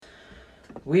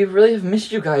We really have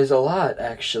missed you guys a lot,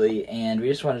 actually, and we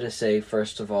just wanted to say,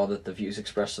 first of all, that the views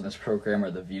expressed in this program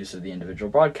are the views of the individual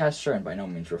broadcaster and by no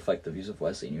means reflect the views of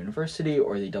Wesleyan University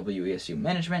or the WESU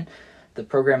management. The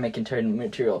program may contain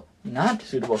material not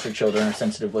suitable for children or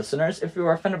sensitive listeners. If you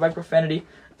are offended by profanity,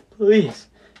 please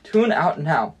tune out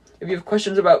now. If you have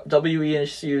questions about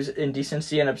WESU's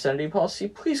indecency and obscenity policy,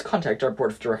 please contact our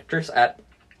board of directors at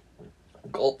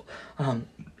Gulp.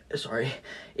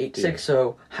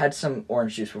 860, had some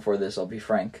orange juice before this, I'll be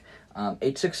frank.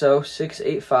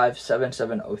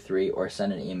 860-685-7703 or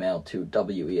send an email to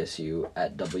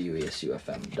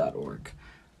wesu@wesufm.org.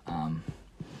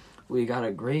 We got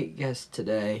a great guest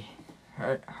today.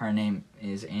 Her name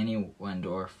is Annie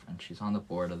Wendork, and she's on the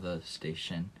board of the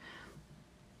station.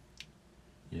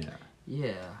 Yeah.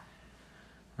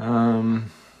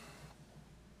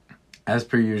 As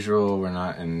per usual, we're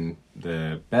not in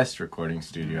the best recording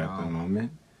studio at the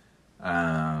moment.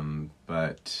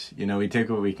 But, we take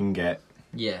what we can get.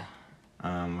 Yeah.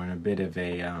 We're in a bit of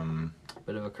a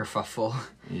kerfuffle.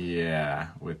 Yeah,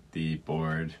 with the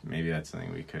board. Maybe that's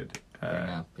something we could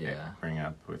bring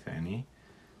up with Annie.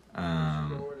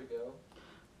 Nowhere to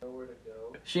go.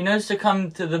 She knows to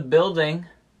come to the building.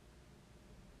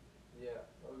 Yeah.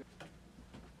 Okay.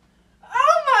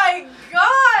 Oh my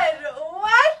god!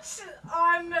 What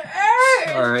on earth?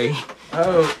 Sorry.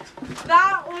 Oh.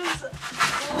 That was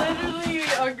literally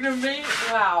amazing.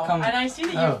 Wow. Come. And I see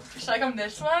that you. Should I come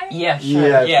this way? Yeah,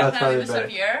 sure. Yeah, Can I leave this up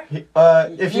here?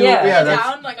 If you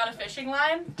Down, like on a fishing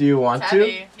line? Do you want It's to?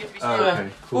 heavy. You have to be strong. Okay,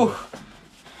 cool. Ooh.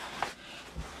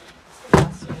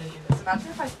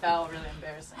 Imagine if I fell, really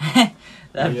embarrassing.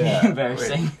 That'd be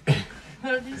embarrassing.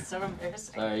 That would be so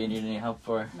embarrassing. Sorry, you need any help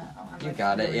for? No. I'm You like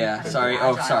got it, really yeah. Sorry.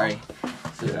 Oh, agile. sorry.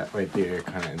 Yeah, wait, you're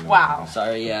kind of in the Wow.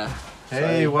 Sorry, yeah. Hey,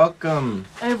 Sorry. welcome.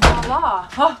 Et voila.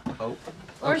 Oh. Oh.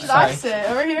 Where should sorry. I sit?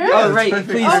 Over here? Yeah, Oh, that's right. perfect.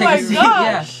 Please Oh take my a seat.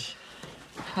 gosh.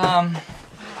 Yeah.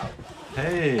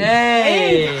 Hey.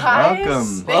 Hey. guys. Welcome.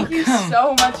 Thank you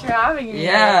so much for having me.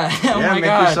 Yeah. Oh Yeah, my make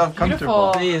God. yourself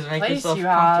comfortable. Please make Place yourself you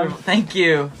have. comfortable. Thank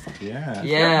you. Yeah. So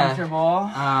Yeah. comfortable.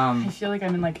 I feel like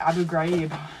I'm in like Abu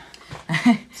Ghraib.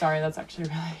 Sorry, that's actually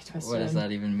really twisted. What does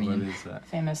that even What mean? is that?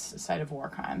 Famous site of war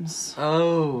crimes.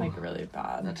 Oh. Like really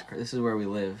bad. This is where we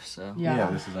live, so. Yeah.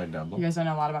 This is our double. You guys don't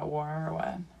know a lot about war or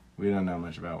what? We don't know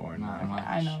much about war Not now. much.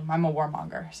 I know. I'm a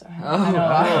warmonger, so Oh. I know a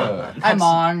lot. That's- I'm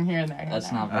on here and there.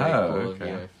 That's not very Oh, cool okay. of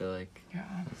you, I feel like.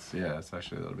 Yeah. It's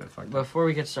actually a little bit fucked up. Before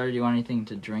we get started, do you want anything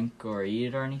to drink or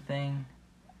eat or anything?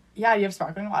 Yeah, you have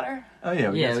sparkling water? Oh,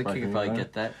 yeah. Yeah, got we sparkling could probably water.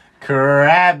 get that.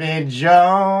 Krabby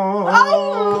Jones.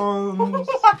 Oh!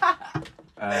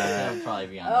 That'll probably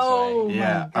be on its Oh. way.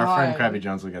 Yeah, my our friend God. Krabby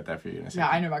Jones will get that for you in a second.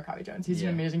 Yeah, I know about Krabby Jones. He's Yeah.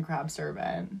 an amazing crab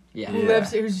servant. Yeah. Yeah.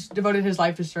 Who's devoted his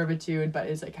life to servitude, but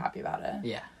is like happy about it.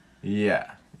 Yeah. Yeah.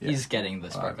 He's getting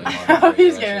the sparkling Okay. water. for you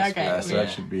He's as getting- we okay. Yeah, speak. so that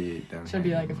should be down Should here.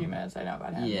 be like a few minutes. I know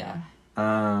about him. Yeah.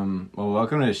 Well,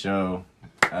 welcome to the show.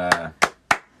 Thank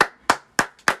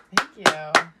you.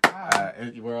 Wow.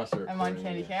 We're also I'm on recording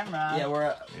Candy it. Camera. Yeah,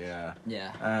 we're. Yeah.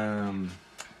 Yeah.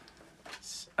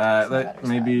 better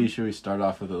Maybe side. should we start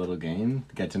off with a little game?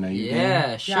 Get to know you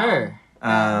Yeah, game? sure.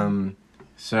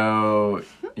 So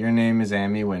your name is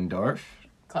Amy Wendork.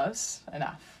 Close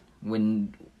enough.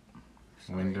 Wendorf.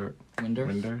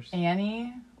 Wendorf.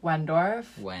 Annie Wendorf.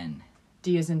 When?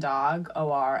 D is in dog.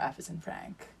 O-R. F is in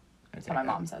Frank. That's how my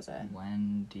mom says it.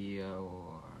 Wendorf.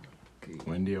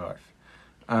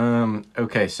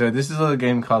 Okay, so this is a little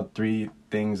game called 3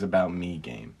 Things About Me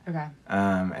game. Okay.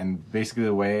 And basically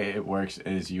the way it works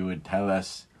is you would tell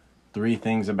us 3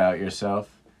 things about yourself,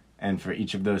 and for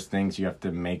each of those things you have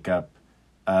to make up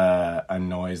a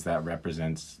noise that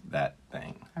represents that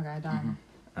thing. Okay, done.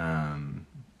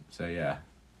 So yeah,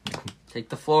 Take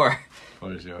the floor.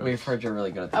 what is yours? We've heard you're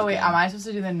really good at this Oh, wait, game. am I supposed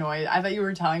to do the noise? I thought you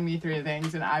were telling me 3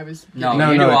 things, and I was... No,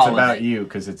 No, you do it's all of about it. you,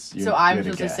 because it's you. So I'm you're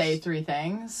the supposed to say guest. 3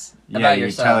 things, Yeah, About you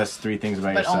yourself. tell us 3 things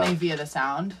about but yourself. only via the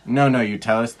sound. No, you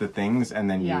tell us the things, and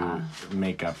then Yeah. you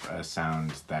make up a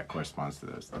sound that corresponds to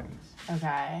those things.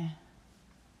 Okay.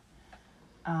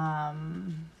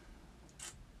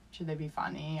 Should they be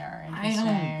funny or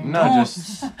interesting? No, Don't.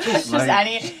 Just like-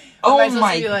 any. Am I Oh supposed to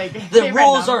my! be like, The favorite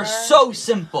rules number? are so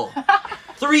simple.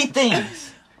 3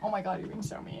 things. Oh my god, you're being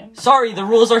so mean. Sorry, the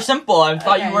rules are simple. I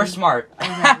thought you Okay. were smart. Okay,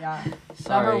 yeah.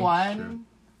 Sorry. Number 1,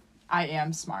 I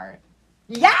am smart.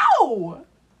 Yow!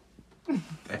 I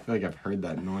feel like I've heard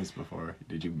that noise before.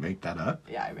 Did you make that up?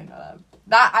 Yeah, I made that up.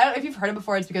 That I don't. If you've heard it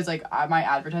before, it's because like my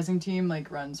advertising team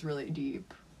like runs really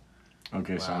deep.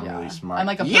 Okay, so Wow. I'm Yeah. really smart. I'm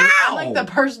like Yow! I'm like the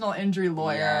personal injury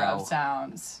lawyer Yow. of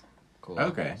sounds. Cool.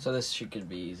 Okay. So this could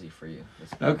be easy for you.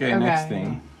 Okay, Okay. next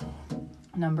thing.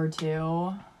 Number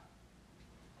 2,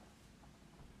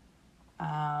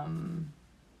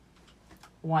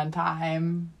 One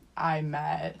time I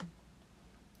met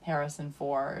Harrison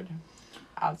Ford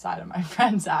outside of my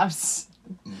friend's house.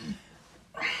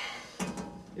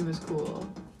 It was cool.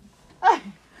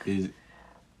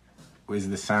 Was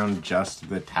the sound just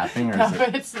the tapping, or No,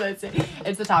 is it?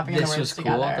 it's the topping of the This words was cool?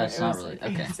 together. That's It not was really- like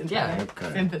okay. synthetic- Yeah,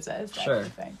 okay. Synthesis. That Sure. kind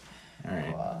of thing. All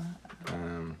right.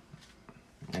 Cool.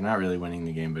 You're not really winning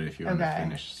the game, but if you want to Okay.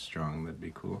 finish strong, that'd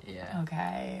be cool. Yeah.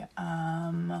 Okay.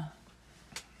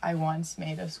 I once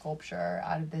made a sculpture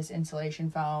out of this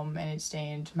insulation foam, and it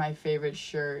stained my favorite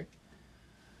shirt.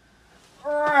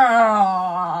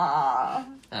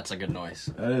 That's a good noise.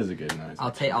 That is a good noise.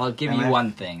 I'll give And you I-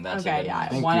 one thing. That's Okay, a good yeah. I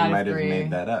noise. think One you out of might have three.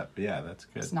 made that up. Yeah, that's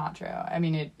good. It's not true. I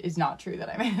mean, it is not true that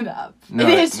I made it up. No,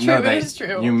 it is true. no, it that is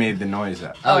true. You made the noise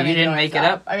up. Oh, I you made the didn't noise make it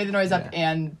up? I made the noise up,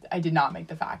 Yeah. and I did not make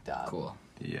the fact up. Cool.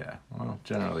 Yeah. Well,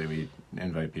 generally we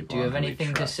invite people. Do you on have who we anything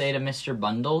to trust. say to Mr.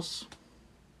 Bundles?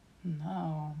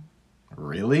 No.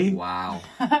 Really? Wow.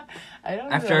 I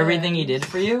don't After everything he did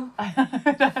for you?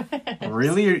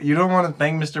 Really? You don't want to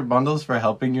thank Mr. Bundles for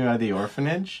helping you out of the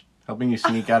orphanage? Helping you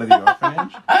sneak out of the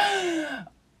orphanage?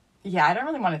 Yeah, I don't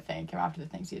really want to thank him after the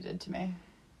things he did to me.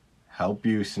 Help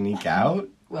you sneak out?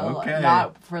 Well, Okay.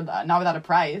 not without a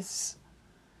price.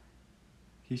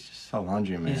 He's just a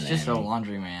laundryman. He's just a Annie.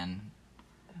 laundryman.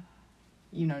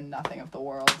 You know nothing of the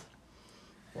world.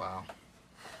 Wow.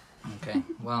 Okay,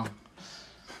 well.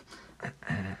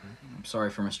 I'm sorry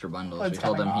for Mr. Bundles. It's We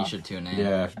told him coming he off. should tune in.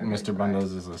 Yeah, if Okay, Mr. right.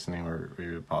 Bundles is listening,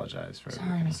 we apologize for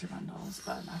Sorry, everything. Mr. Bundles,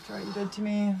 but after what you did to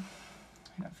me,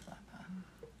 I don't feel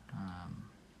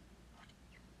that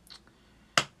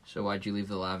So why'd you leave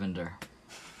the lavender?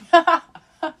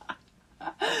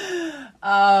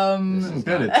 This is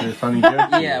good. It's a funny joke.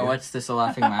 Yeah, what's this a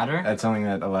laughing matter? That's something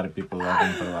that a lot of people love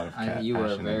and put a lot of You were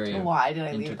passion very- into. Why did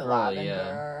I leave the Integral, lavender?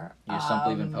 yeah. You just don't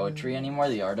believe in poetry anymore,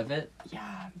 the art of it? Yeah,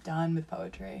 I'm done with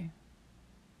poetry.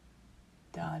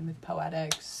 Done with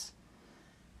poetics.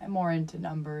 I'm more into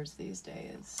numbers these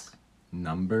days.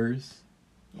 Numbers?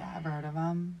 Yeah, ever heard of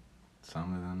them?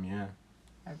 Some of them,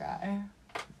 yeah. Okay.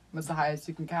 What's the highest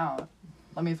you can count?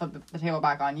 Let me flip the table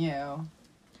back on you.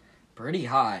 Pretty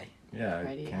high. Yeah, I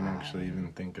Pretty can't high. actually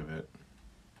even think of it.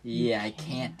 Yeah, I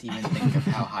can't even think of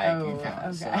how high I Oh, can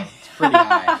count, so okay. it's pretty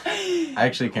high. I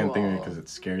actually can't think of it Cool. because it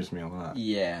scares me a lot.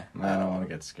 Yeah. I don't want to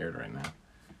get scared right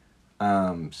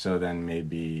now. So then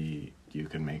maybe you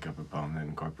could make up a poem that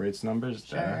incorporates numbers.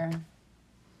 Sure.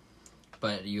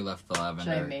 But you left the lavender.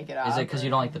 Should I make it up? Is it because you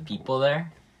don't like the people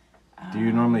there? Do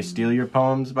you normally steal your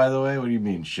poems, by the way? What do you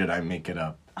mean, should I make it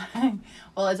up?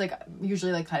 Well, it's like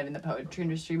usually like kind of in the poetry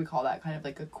industry we call that kind of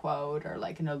like a quote or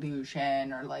like an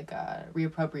allusion or like a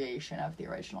reappropriation of the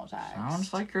original text.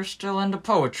 Sounds like you're still into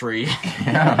poetry.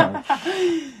 Yeah.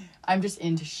 I'm just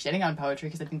into shitting on poetry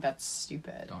because I think that's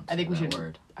stupid. Don't I think say we that should.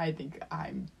 word. I think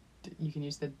you can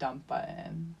use the dump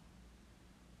button.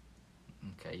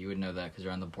 Okay, you would know that because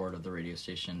you're on the board of the radio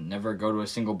station. Never go to a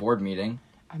single board meeting.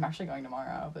 I'm actually going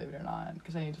tomorrow, believe it or not,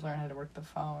 because I need to learn how to work the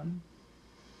phone.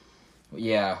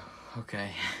 Yeah,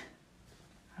 okay.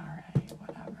 All right,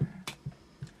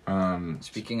 whatever.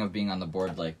 Speaking of being on the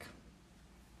board, like,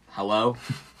 hello?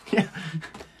 Yeah.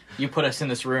 You put us in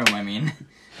this room, I mean.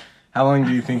 How long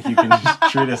do you think you can just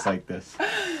treat us like this?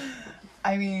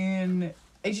 I mean,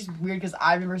 it's just weird because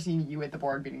I've never seen you at the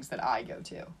board meetings that I go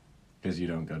to. Because you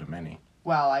don't go to many.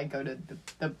 Well, I go to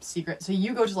the secret. So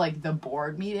you go to like the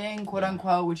board meeting, quote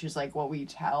unquote, which is like what we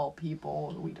tell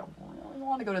people. We don't really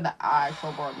want to go to the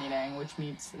actual board meeting, which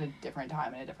meets at a different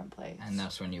time in a different place. And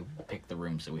that's when you pick the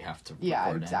rooms that we have to yeah,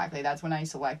 record exactly. That's when I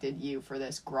selected you for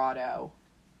this grotto.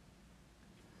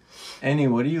 Annie,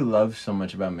 what do you love so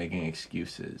much about making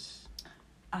excuses?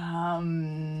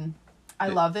 I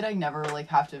love that I never like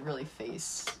have to really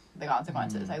face the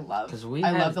consequences. I love 'Cause we I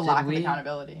had- love the did lack we- of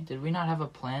accountability. in. Did we not have a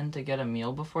plan to get a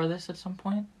meal before this at some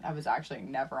point? That was actually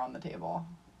never on the table.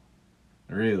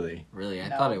 Really? Really? I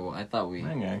No. thought I thought we...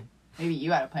 Okay. Maybe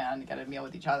you had a plan to get a meal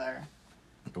with each other.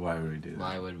 Why would we do that?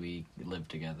 Why would we live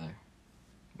together?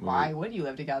 Why would you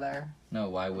live together? No,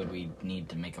 why would we need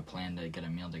to make a plan to get a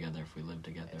meal together if we live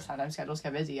together? Sometimes schedules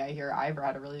get busy. I hear Ivor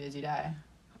had a really busy day.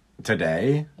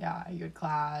 Today? Yeah, you had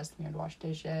class, you had to wash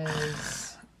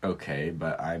dishes. Okay,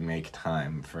 but I make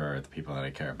time for the people that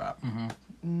I care about.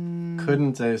 Mm-hmm.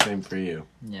 Couldn't say the same for you.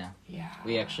 Yeah. Yeah.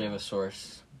 We actually have a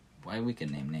source. Why we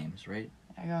can name names, right?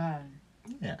 Yeah, go ahead.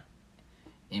 Yeah.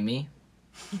 Amy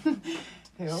Who?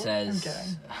 says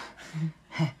I'm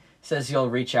kidding. says you'll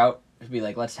reach out to be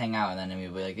like, let's hang out, and then Amy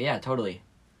will be like, yeah, totally.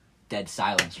 Dead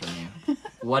silence from you.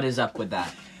 What is up with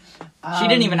that? She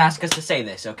didn't even ask us to say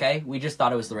this, okay? We just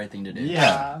thought it was the right thing to do.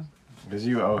 Yeah. Because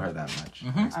you owe her that much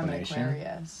Mhm. I'm an explanation.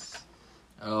 Aquarius.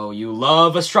 Oh, you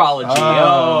love astrology.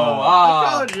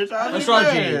 Astrology.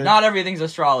 Astrology. Not everything's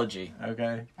astrology.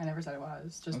 Okay. I never said it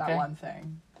was. Just Okay. that one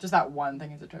thing. Just that one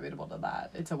thing is attributable to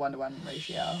that. It's a 1-to-1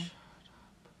 ratio.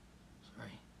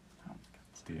 Sorry. Oh,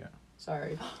 Yeah.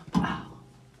 sorry.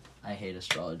 I hate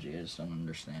astrology. I just don't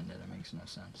understand it. It makes no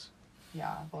sense.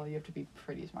 Yeah, well, you have to be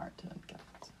pretty smart to get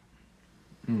it.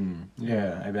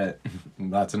 Yeah, I bet.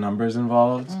 Lots of numbers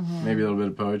involved. Mhm. Maybe a little bit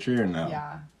of poetry or no?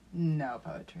 Yeah, no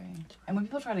poetry. And when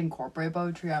people try to incorporate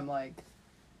poetry, I'm like,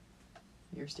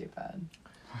 you're stupid.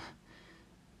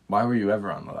 Why were you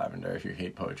ever on the Lavender if you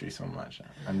hate poetry so much?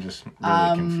 I'm just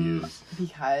really confused.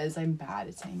 Because I'm bad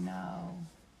at saying no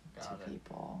Got to it.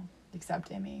 people.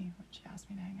 Except Amy, when she asked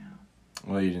me to hang out.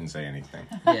 Well, you didn't say anything.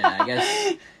 Yeah, I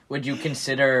guess. Would you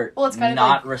consider Well, it's kind of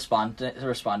not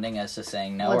responding as to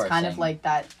saying no? Well, it's or kind saying, of like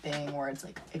that thing where it's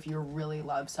like, if you really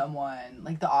love someone,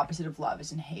 like the opposite of love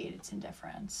isn't hate, it's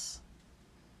indifference.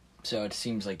 So it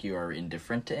seems like you are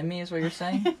indifferent to Emmy, is what you're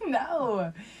saying?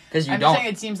 No. Because you I'm don't just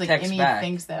saying it seems like text Amy back.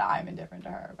 thinks that I'm indifferent to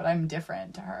her, but I'm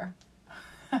different to her.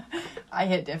 I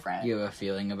hit different. You have a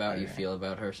feeling about you Okay. feel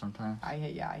about her sometimes. I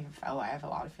have a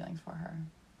lot of feelings for her.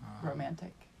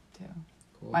 Romantic, too.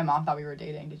 Cool. My mom thought we were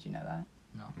dating. Did you know that?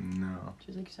 No. She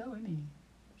was like, so, Amy,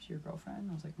 is she your girlfriend?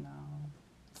 I was like, no.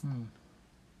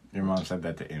 Your mom said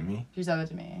that to Emmy? She said it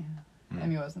to me. Hmm.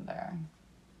 Amy wasn't there.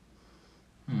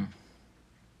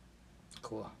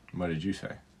 Cool. What did you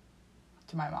say?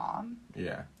 To my mom,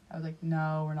 Yeah. I was like,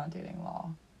 no, we're not dating,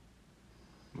 lol.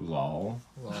 Lol.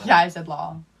 Well, Yeah, I said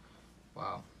lol.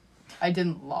 Wow. I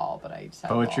didn't lol, but I said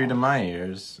Poetry lol. to my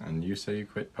ears, and you say you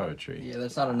quit poetry. Yeah,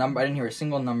 that's not a number. I didn't hear a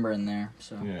single number in there.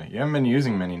 So Yeah, you haven't been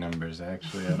using many numbers,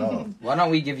 actually, at all. why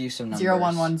don't we give you some numbers?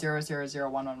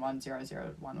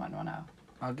 011000111011110.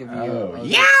 I'll give you. Oh,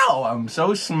 yow! I'm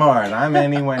so smart. I'm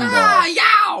Annie Wendork. Ah,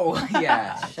 yow!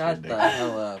 Yeah, shut the ridiculous.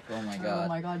 hell up. Oh my Oh god.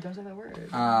 my god, don't say that word.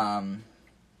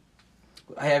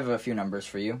 I have a few numbers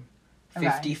for you. Okay.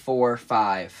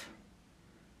 54.5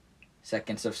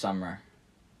 seconds of summer.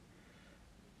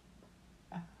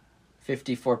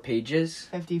 54 pages.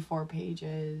 54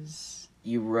 pages.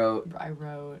 You wrote. I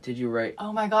wrote. Did you write?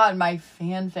 Oh my god, my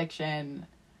fan fiction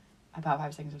about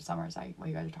 5 Seconds of Summer. Is that what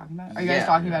you guys are talking about? Are you Yeah. guys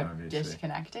talking Yeah, about obviously.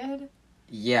 Disconnected?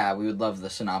 Yeah, we would love the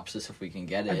synopsis if we can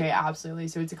get it. Okay, absolutely.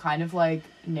 So it's a kind of like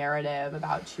narrative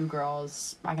about two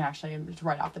girls. I can actually, it's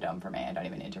right off the dome for me. I don't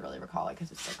even need to really recall it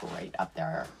because it's like right up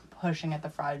there, pushing at the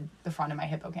front of my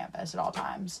hippocampus at all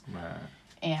times. Right.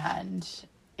 And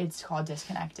it's called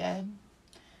Disconnected.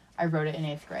 I wrote it in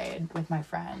 8th grade with my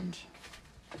friend.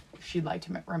 She'd like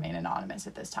to remain anonymous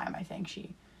at this time. I think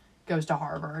she goes to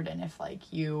Harvard, and if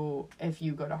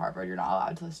you go to Harvard, you're not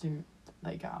allowed to listen to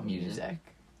like music.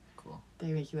 Cool. They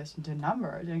make you listen to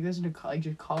numbers. They make you listen to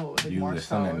just code. Like You Morse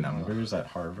listen to code. numbers at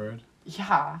Harvard?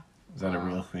 Yeah, Is that a Wow.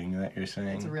 real thing that you're saying?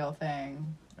 it's a real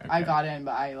thing. Okay. I got in,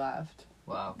 but I left.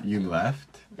 Wow. You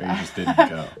left? Or you just didn't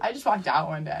go? I just walked out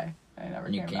one day. I never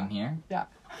And you came came back. here? Yeah,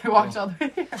 I walked all the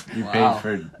way here. You Wow. paid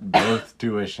for both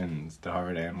tuitions to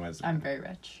Harvard and Wesleyan. I'm very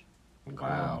rich.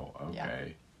 Wow, okay. Yeah.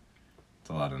 It's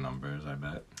a lot of numbers, I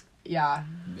bet. Yeah,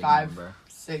 Big 5, number.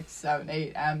 6, 7,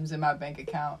 8 M's in my bank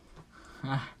account.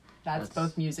 That's That's-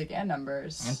 both music and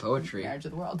numbers. And poetry. Marriage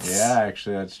of the Worlds. Yeah,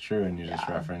 actually, that's true. And you just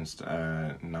Yeah. referenced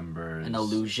numbers. An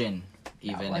illusion,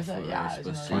 even was if it? we Yeah, were it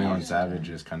was supposed an to. 21 illusion. Savage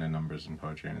is kind of numbers in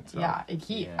poetry in itself. Yeah,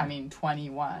 Yeah. I mean,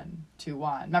 21, 2,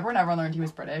 1. Remember when everyone learned he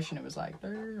was British and it was like,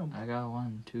 damn. I got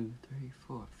 1, 2, 3,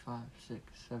 4, 5, 6,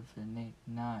 7, 8,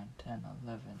 9, 10,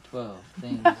 11, 12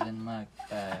 things in my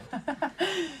bag.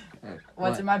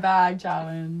 What's in my bag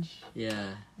challenge?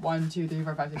 Yeah. 1, 2, 3,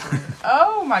 4, 5, 6, 7, 8.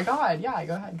 Oh my god. Yeah,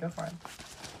 go ahead. Go for it.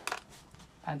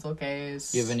 Pencil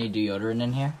case. Do you have any deodorant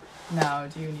in here? No,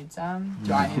 do you need some?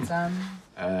 Do I need some?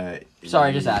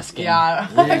 Sorry, just asking. Yeah.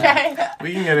 Yeah. Okay.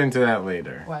 We can get into that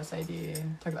later. West ID.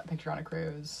 Took that picture on a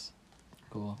cruise.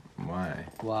 Cool. Why?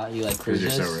 Why you like Because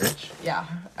cruises? you're so rich? Yeah.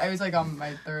 I was like on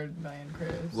my 3rd million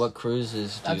cruise. What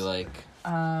cruises do you That's- like?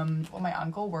 Well, my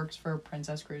uncle works for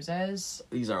Princess Cruises.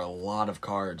 These are a lot of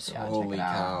cards. Yeah, check Holy it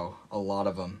out. cow. A lot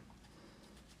of them.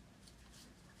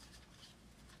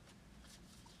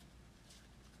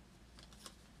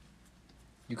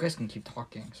 You guys can keep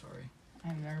talking, sorry.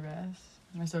 I'm nervous.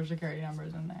 My social security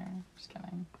number's in there. Just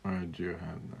kidding. Where did you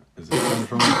have that? Is it coming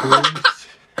from the cruise?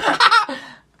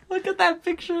 Look at that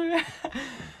picture.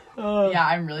 Oh. Yeah,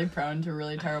 I'm really prone to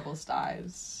really terrible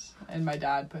styes. And my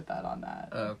dad put that on that.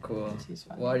 Oh, cool. He's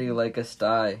funny. Why do you like a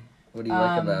sty? What do you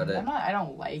like about it? I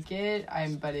don't like it.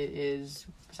 But it is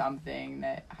something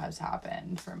that has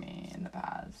happened for me in the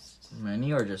past.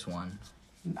 Many or just one?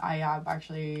 I've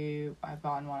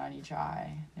gotten one on each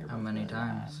eye. They were How both many really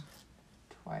times?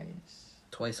 bad. Twice.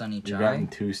 Twice on each You've eye? gotten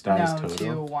 2 styes No,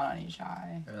 total? 2, 1 on each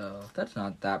eye. Oh, that's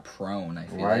not that prone, I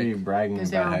feel Why are like. you bragging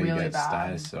 'Cause they about were how you really get bad.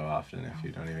 styes so often if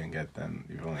you don't even get them?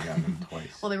 You've only gotten them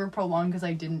twice. Well, they were prolonged because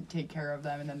I didn't take care of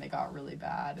them, and then they got really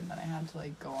bad, and then I had to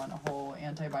like go on a whole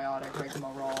antibiotic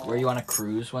rigmarole. Were you on a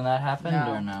cruise when that happened,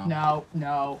 or no?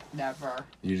 No, never.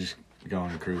 You just go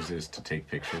on cruises to take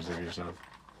pictures of yourself?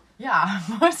 Yeah,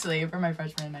 mostly for my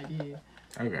freshman ID.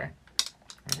 Okay.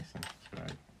 That makes sense.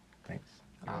 Good. Thanks.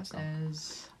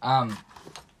 Classes.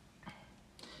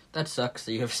 That sucks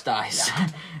that you have styes. Yeah.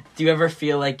 Do you ever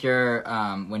feel like you're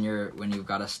when you've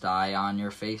got a sty on your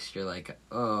face, you're like,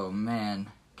 oh man,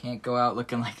 can't go out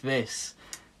looking like this?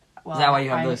 Well, Is that why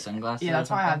you have those sunglasses? Yeah, or that's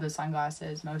why I have something? those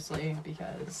sunglasses mostly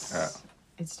because Oh.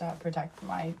 it's to protect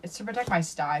my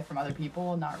sty from other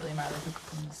people, not really my other people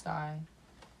from the sty.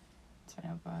 It's my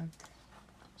notebook.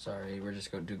 Sorry, we're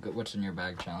just going to do what's in your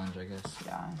bag challenge, I guess.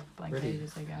 Yeah, blank Pretty.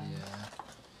 pages again. Yeah.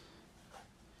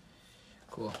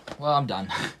 Cool. Well, I'm done.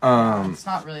 It's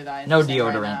not really that. No interesting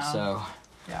right deodorant, now. so.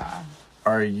 Yeah.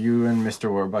 Are you and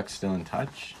Mr. Warbuck still in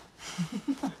touch?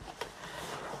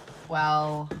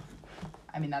 Well,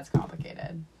 I mean that's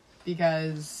complicated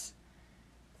because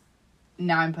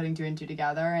now I'm putting 2 and 2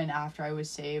 together, and after I was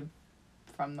saved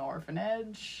from the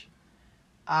orphanage,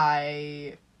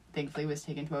 I thankfully was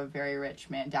taken to a very rich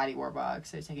man, Daddy Warbuck,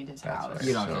 so I was taken to his That's house. right.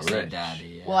 You don't So have to say rich. daddy.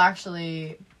 Yeah. Well,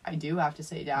 actually, I do have to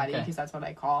say Daddy Okay. because that's what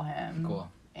I call him. Cool.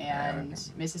 And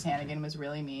Yeah. Mrs. Hannigan was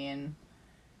really mean.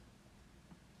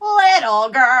 Little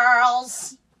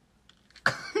girls.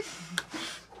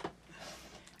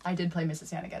 I did play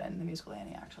Mrs. Hannigan in the musical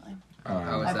Annie, actually.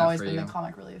 How was I've that always for been you? the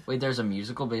comic relief. Wait, there's a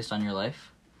musical based on your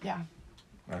life? Yeah.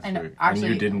 That's And weird. actually-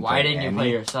 and you didn't Why play didn't you Annie?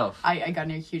 play yourself? I got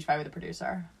in a huge fight with the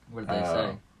producer. What did they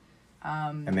say?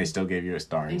 And they still gave you a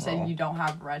starring They said, role. you don't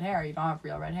have red hair. You don't have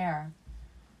real red hair.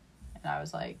 And I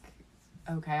was like,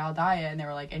 okay, I'll dye it. And they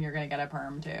were like, and you're going to get a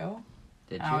perm too?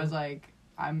 Did And you? I was like,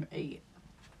 I'm 8.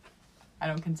 I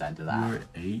don't consent to that. You were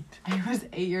 8? I was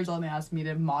 8 years old and they asked me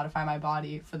to modify my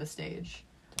body for the stage.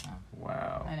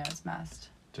 Wow. I know, it's messed.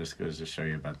 Just goes to show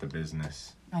you about the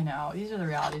business. I know. These are the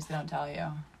realities they don't tell you.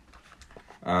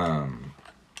 Oh,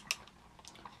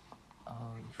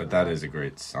 you But forgot- that is a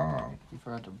great song. You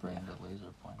forgot to bring the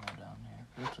laser pointer down here.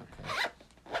 But it's okay.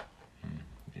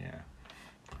 Yeah.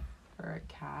 For a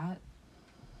cat?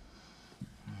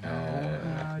 Uh,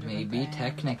 No, different Maybe thing.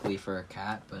 technically for a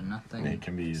cat, but nothing. it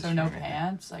can be used So for no anything.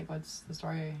 pants? Like, what's the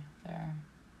story there?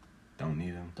 Don't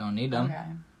need them. Don't need them. Okay.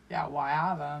 Yeah, why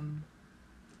have them?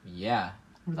 Yeah.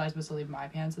 Was I supposed to leave my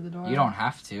pants at the door? You don't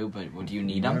have to, but would you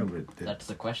need them? No, but That's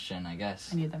the question, I guess.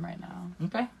 I need them right now.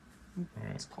 Okay.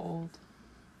 It's cold.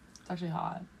 It's actually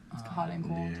hot. It's hot and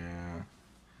cold. Yeah.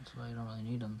 That's why you don't really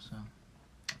need them, so.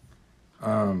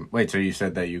 Wait, so you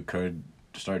said that you could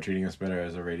start treating us better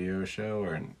as a radio show,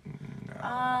 or no?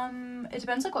 It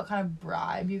depends like what kind of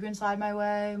bribe you can slide my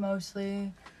way,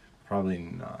 mostly. Probably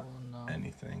not no.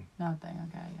 anything. Nothing,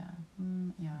 okay, yeah.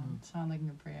 Yeah, it's not looking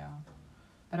good for you.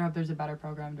 Better hope there's a better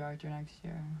program director next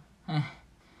year.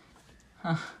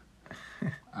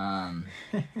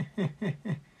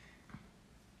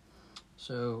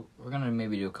 So we're gonna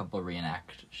maybe do a couple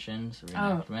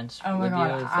reenactments Oh my with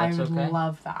god, you, if I that's would okay.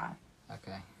 love that.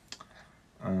 Okay.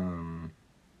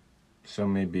 So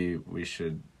maybe we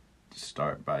should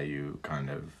start by you kind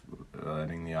of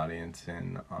letting the audience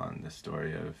in on the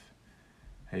story of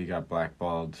how you got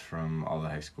blackballed from all the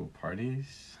high school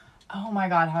parties. Oh my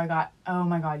god,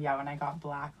 yeah, when I got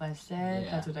blacklisted.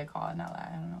 Yeah. That's what they call it in LA.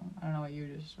 I don't know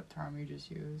what term you just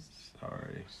used.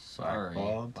 Sorry. Sorry.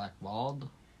 Blackballed? Blackballed?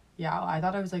 Yeah, I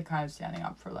thought I was like kind of standing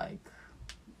up for like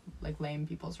lame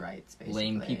people's rights, basically.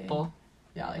 Lame people?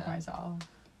 Yeah, like Yeah. myself.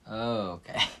 Oh,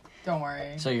 okay. Don't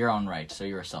worry. So your own right. So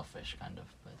you're selfish, kind of.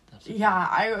 But that's okay.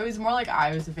 Yeah, it was more like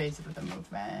I was the face of the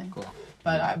movement. Cool.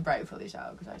 But I'm rightfully so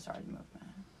because I started the movement.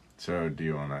 So do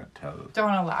you want to tell the Don't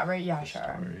want to elaborate? Yeah, sure.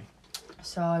 story?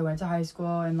 So I went to high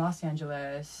school in Los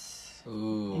Angeles,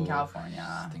 Ooh. in California.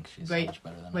 I think she's Wait, so much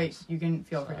better than Wait, us. you can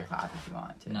feel free Sorry. to clap if you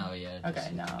want to. No, yeah. Okay,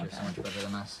 no, You're okay. so much better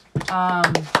than us.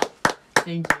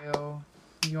 Thank you.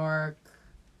 New York,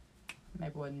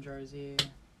 Maplewood, New Jersey.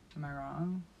 Am I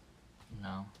wrong?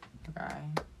 No. Okay.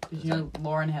 Did Is you know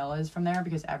Lauren Hill is from there?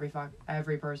 Because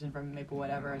every person from Maplewood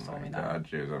ever has Oh told my me God,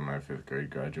 she was at my 5th grade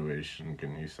graduation.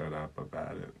 Can you shut up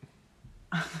about it?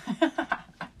 that.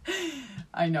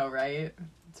 I know, right?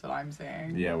 That's what I'm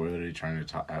saying. Yeah, we're literally trying to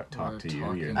talk We're to you.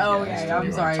 talking You're to the Oh, you. guest, okay. and I'm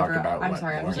you sorry. wanna talk about I'm what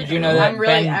sorry. Lauren Did Hill you know is. that I'm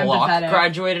really Ben Block empathetic.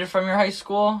 graduated from your high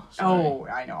school? Sorry. Oh,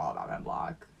 I know all about Ben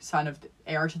Block. Son of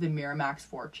heir to the Miramax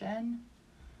fortune.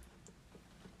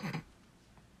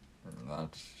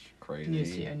 That's crazy.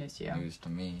 News to you. News to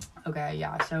me. Okay,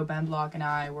 yeah. So Ben Block and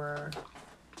I were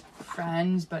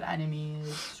friends, but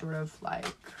enemies. Sort of like,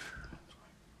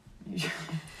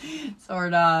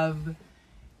 sort of.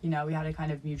 You know, we had a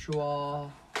kind of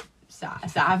mutual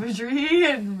savagery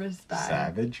and respect.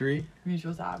 Savagery?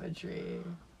 Mutual savagery.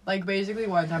 Like, basically,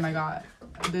 one time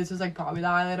this was, like, probably the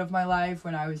highlight of my life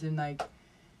when I was in, like,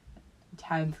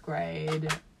 10th grade.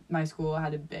 My school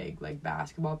had a big, like,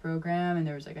 basketball program, and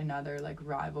there was, like, another, like,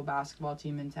 rival basketball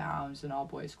team in town. It was an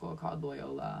all-boys school called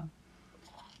Loyola.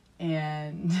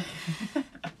 And...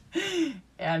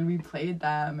 and we played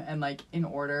them, and like in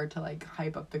order to like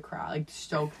hype up the crowd, like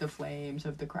stoke the flames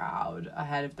of the crowd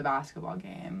ahead of the basketball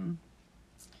game,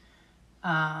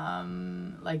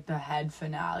 like the head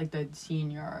finale, like the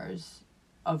seniors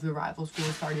of the rival school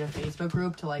started a Facebook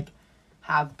group to like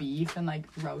have beef and like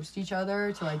roast each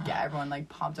other to like get everyone like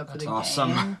pumped up for the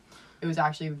awesome. game. It was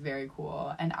actually very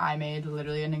cool, and I made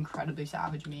literally an incredibly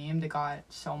savage meme that got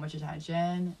so much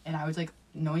attention, and I was like,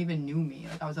 no one even knew me.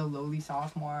 Like, I was a lowly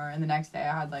sophomore, and the next day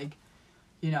I had like,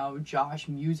 you know, Josh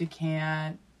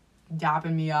Musicant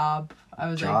dapping me up. I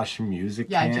was Josh Musicant?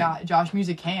 Yeah, Josh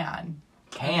Musicant.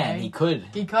 He could.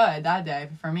 He could that day.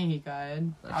 For me, he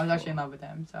could. That's I was actually cool. in love with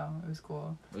him, so it was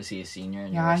cool. Was he a senior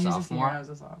and Yeah, you he's were a a senior sophomore? and I was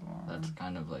a sophomore. That's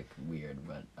kind of like weird,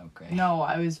 but okay. No,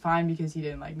 I was fine because he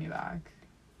didn't like me back.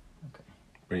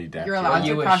 But he dapped You're you allowed up.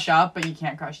 to wish- crush up, but you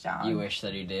can't crush down. You wish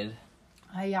that he did?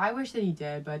 Yeah, I wish that he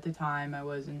did, but at the time I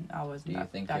wasn't Do you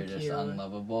that, think that you're just cute.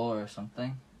 unlovable or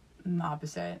something?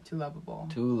 Opposite, too lovable.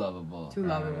 Too lovable. Too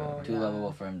lovable. Too yeah.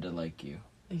 lovable for him to like you.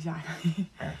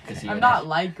 Exactly. 'Cause he I'm would not have-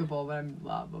 likable, but I'm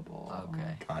lovable.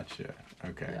 Okay. Gotcha.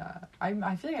 Okay. Yeah.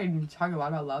 I feel like I'm talking a lot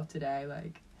about love today.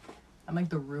 Like, I'm like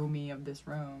the roomie of this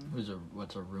room.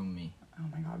 What's a roomie? Oh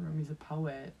my god, roomie's a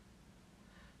poet.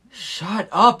 Shut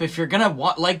up! If you're gonna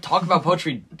talk about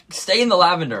poetry, stay in the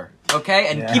lavender, okay?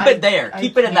 And Yeah. keep it there. I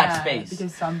Keep it in that can't, space.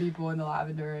 Because some people in the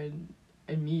lavender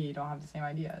and me don't have the same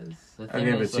ideas. The thing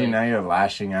Okay, but is, see, now you're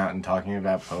lashing out and talking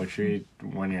about poetry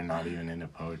when you're not even into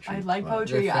poetry. I like club.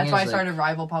 poetry. The thing That's why I is, started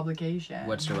Rival Publication.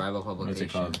 what's your rival publication?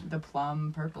 called? The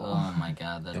Plum Purple. Oh my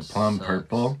god, The that's plum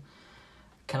purple?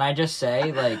 Can I just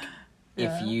say, like,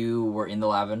 Yeah. if you were in the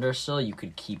lavender still, you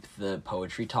could keep the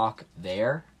poetry talk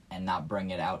there and not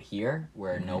bring it out here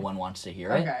where no one wants to hear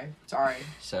it. Okay, sorry.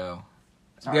 So,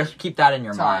 Sorry. just keep that in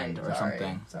your Sorry, mind or sorry,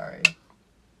 something. Sorry.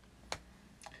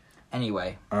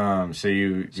 Anyway, So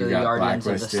you so the got Guardians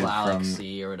of the blacklisted from...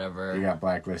 Galaxy or whatever. You got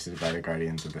blacklisted by the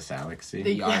Guardians of the Galaxy?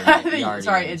 The, Yardians.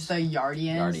 sorry, it's the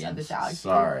Yardians of the Yardians. Galaxy.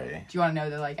 Sorry. Do you want to know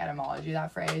the like etymology of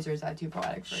that phrase, or is that too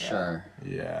poetic for you? Sure.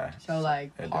 Yeah. So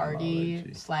like party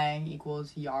Etymology. slang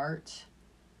equals yart.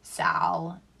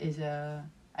 Sal is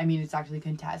it's actually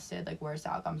contested, like where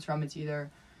Sal comes from. It's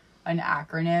either an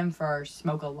acronym for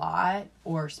smoke a lot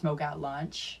or smoke at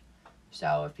lunch.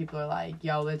 So if people are like,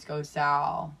 yo, let's go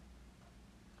Sal.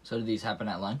 So did these happen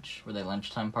at lunch? Were they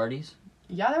lunchtime parties?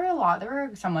 Yeah, there were a lot. There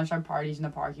were some lunchtime parties in the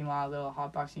parking lot, a little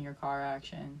hotboxing your car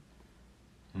action.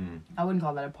 I wouldn't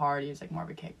call that a party. It's like more of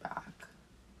a kickback.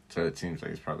 So it seems like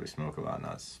it's probably smoke a lot,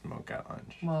 not smoke at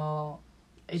lunch. Well,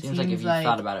 it Seems like if you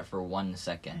thought about it for 1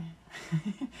 second.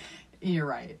 You're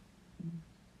right.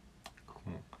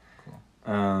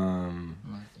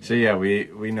 So yeah,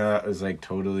 we know that was like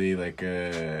totally like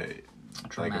a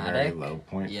like a very Dramatic? low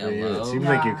point Yeah, for you. low. It seems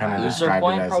like you kind of Loser described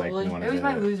point, it as probably? like one It of was the...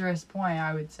 my loserist point,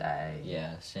 I would say.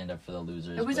 Yeah, stand up for the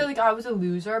losers. It was but- like I was a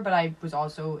loser, but I was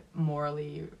also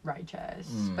morally righteous.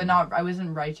 But not, I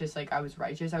wasn't righteous like I was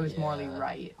righteous. I was morally Yeah.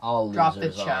 right. all Drop the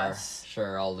losers are. chess.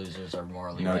 Sure, all losers are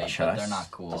morally No right, but chess? they're not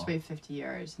cool. Just wait 50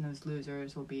 years, and those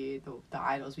losers will be the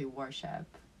idols we worship.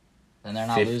 And they're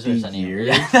not 50 losers anymore. years?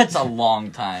 Yeah, that's a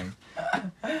long time.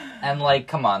 And like,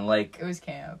 come on, like It was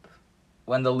camp.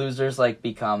 when the losers like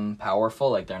become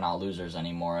powerful, like they're not losers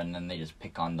anymore, and then they just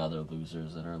pick on the other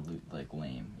losers that are like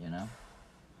lame, you know?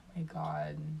 Oh my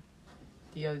god.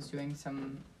 Theo's doing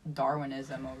some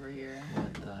Darwinism over here.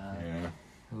 What the? Yeah.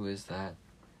 Who is that?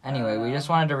 Anyway, we just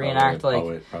wanted to reenact Probably a like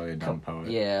poet, probably a dumb poet.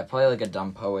 Yeah, probably like a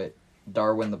dumb poet.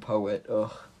 Darwin the poet.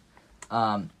 Ugh.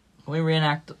 Can we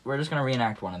reenact? We're just gonna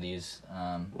reenact one of these.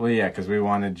 Well, yeah, because we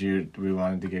wanted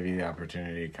to give you the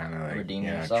opportunity to kind of like Redeem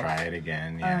yourself? try it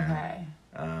again. Yeah.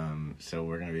 Okay. So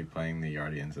we're gonna be playing the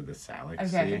Guardians of the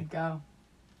Galaxy. Okay, go.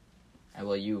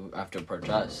 Well, you have to approach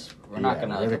us. We're not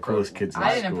gonna. We're like, the approach- coolest kids in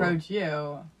I didn't school. approach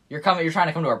you. You're coming. You're trying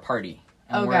to come to our party,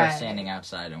 and we're Okay. standing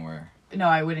outside, and we're. No,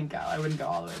 I wouldn't go. I wouldn't go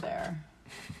all the way there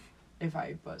if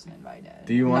I wasn't invited.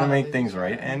 Do you want to Not make a things loser.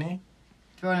 right, Annie?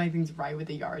 Do I want to make things right with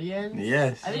the Yardians?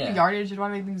 Yes. I think Yeah. the Yardians should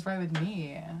want to make things right with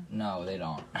me. No, they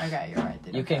don't. Okay, you're right. They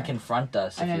You don't can care. confront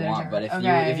us I if know you they're want, but if different.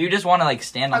 you Okay. if you just want to like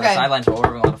stand on the Okay. sidelines, while we're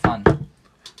having a lot of fun.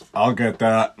 I'll get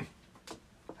that.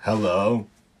 Hello.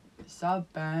 What's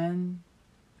up, Ben?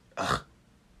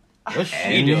 What's she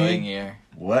Annie? doing here?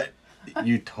 What?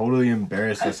 You totally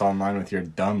embarrassed us online with your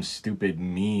dumb, stupid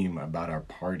meme about our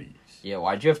parties. Yeah,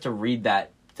 why'd you have to read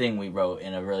that thing we wrote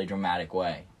in a really dramatic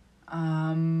way?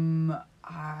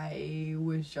 I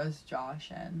was just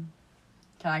joshing.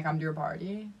 Can I come to your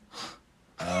party?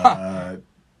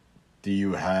 Do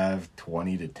you have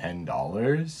 $20 to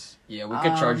 $10? Yeah, we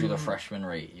could charge you the Um, freshman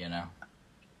rate, you know.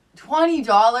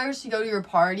 $20 to go to your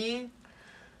party?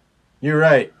 You're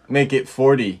right. Make it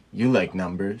 40. You like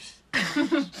numbers.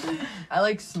 I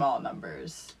like small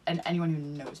numbers, and anyone who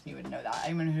knows me would know that.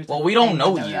 Anyone who's Well, like, we don't would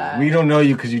know you. that. We don't know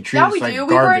you because you treat Yeah, us we like do.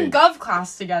 We were in garbage. Gov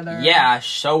class together. Yeah,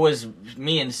 so was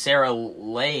me and Sarah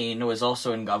Lane was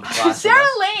also in Gov class. Sarah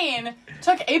Lane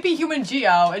took AP Human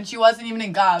Geo, and she wasn't even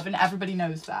in Gov, and everybody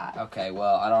knows that. Okay,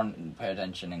 well, I don't pay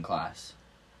attention in class.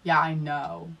 Yeah, I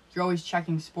know. You're always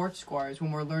checking sports scores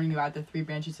when we're learning about the 3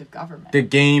 branches of government. The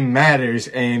game matters,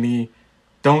 Annie.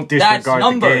 Don't That's disregard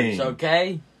numbers, the game.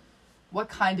 okay? What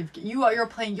kind of you're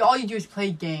playing? All you do is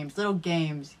play games, little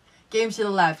games. Games to the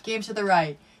left, games to the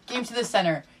right, games to the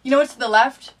center. You know what's to the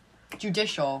left?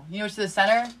 Judicial. You know what's to the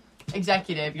center?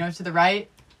 Executive. You know what's to the right?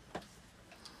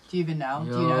 Do you even know?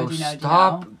 Yo, Do you know?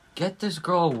 stop. Get this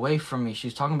girl away from me.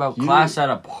 She's talking about You- class at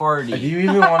a party. Do you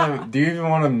even want to? Do you even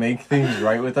want to make things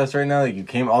right with us right now? Like you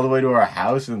came all the way to our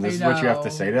house, and this is what you have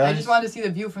to say to us. I just wanted to see the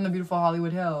view from the beautiful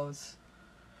Hollywood Hills.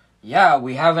 Yeah,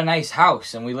 we have a nice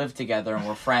house and we live together and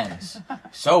we're friends.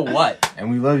 So what? And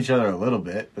we love each other a little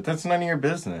bit, but that's none of your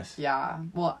business. Yeah.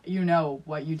 Well, you know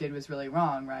what you did was really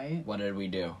wrong, right? What did we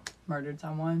do? Murdered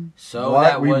someone. So What?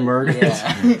 that We was, murdered?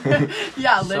 Yeah.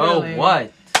 Yeah, literally. So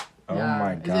what? Oh Yeah.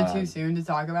 my god. Is it too soon to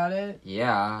talk about it?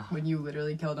 Yeah. When you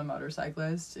literally killed a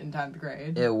motorcyclist in 10th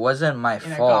grade? It wasn't my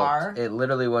In a fault. car? It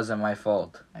literally wasn't my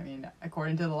fault. I mean,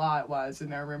 according to the law, it was,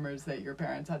 and there are rumors that your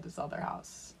parents had to sell their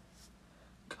house.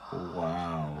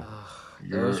 Wow.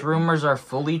 Those rumors are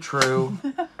fully true.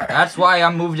 That's why I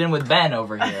moved in with Ben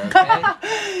over here,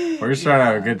 okay? We're just trying to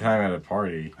have a good time at a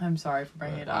party. I'm sorry for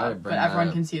bringing it I would up, bring but that everyone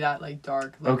up. can see that like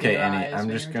dark look Okay, in your Annie, eyes I'm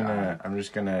when just you're gonna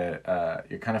drunk.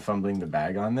 you're kind of fumbling the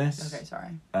bag on this. Okay,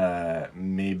 sorry.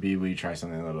 Maybe we try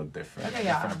something a little different. Okay,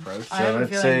 yeah. Different approach. I So have a let's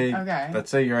feeling- say okay. let's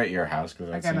say you're at your house because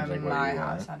that Okay, seems I'm like at what my you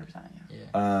house, want. 100%.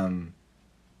 Yeah.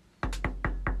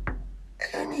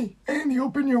 Annie,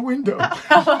 open your window.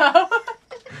 Hello?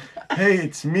 Hey,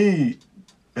 it's me,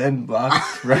 Ben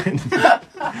Blocks, right?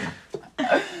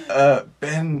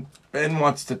 Ben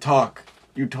wants to talk.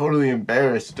 You totally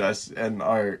embarrassed us and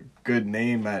our good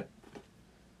name at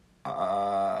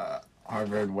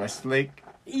Harvard Westlake.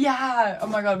 Yeah. Oh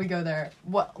my god, we go there.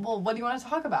 What? Well, what do you want to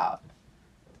talk about?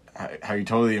 How you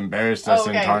totally embarrassed us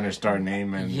Okay. and tarnished our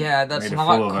name and Yeah, that's made a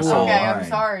not fool of us cool. Okay, I'm online.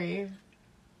 sorry.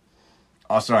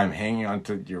 Also, I'm hanging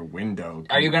onto your window.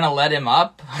 Are you gonna let him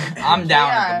up? I'm down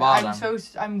at the bottom.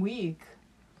 I'm weak.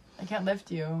 I can't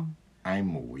lift you.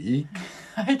 I'm weak.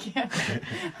 I can't.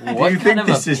 What Do you kind think of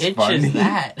this a is pitch funny? is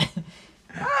that?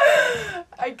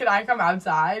 Can I come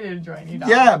outside and join you? Down?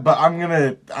 Yeah, but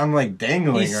I'm like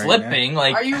dangling. He's right slipping.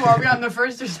 Like, Are we on the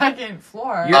first or second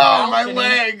floor? You're Now. Oh, my balcony.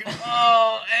 leg!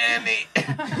 Oh, Annie!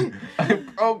 I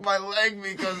broke my leg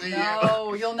because of you.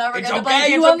 No, you'll never It's get to okay, play it's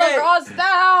you on the okay. cross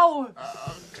now.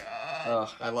 Oh God. ugh,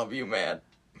 I love you, man.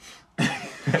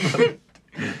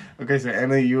 Okay, so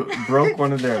Annie, you broke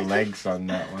one of their legs on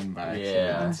that one by accident.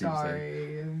 Yeah. it I'm seems like. sorry.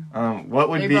 What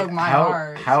would They be broke my how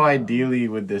heart, how so. ideally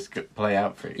would this play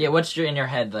out for you? Yeah, what's in your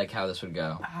head, like, how this would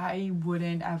go? I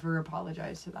wouldn't ever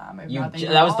apologize to them. I have nothing to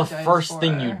That was the apologize first for.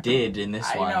 thing you did in this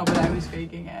I one. know, but I was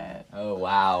faking it. Oh,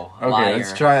 wow. Okay, Liar.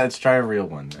 let's try a real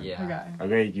one then. Yeah. Okay.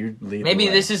 Okay, you lead. Maybe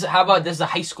the way. how about this is a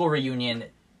high school reunion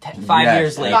 5 Yes,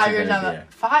 years that's later? a 5 years good down the idea.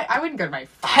 I wouldn't go to my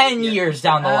 10 years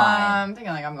down the line. I'm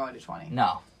thinking like I'm going to 20.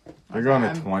 No. You're going to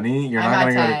I'm- 20. You're I'm not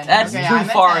at going to go 10. to. That's okay, too I'm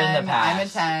at far in 10. the I'm at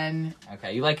past. 10.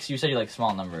 Okay, you said you like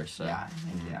small numbers, so. Yeah,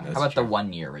 thank you. That's How about the true.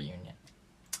 1 year reunion?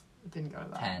 It didn't go to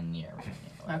that. 10 year reunion.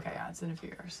 whatever. Okay, yeah, it's in a few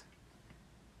years.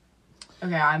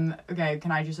 Okay,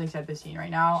 can I just like set the scene right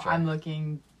now? Sure. I'm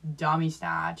looking dummy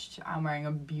snatched. I'm wearing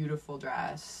a beautiful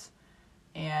dress.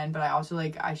 But I also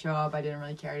I show up, I didn't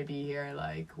really care to be here,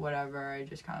 like whatever. I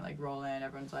just kinda roll in.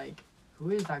 Everyone's like,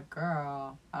 who is that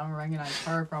girl? I don't recognize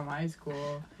her from high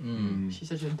school. Mm. She's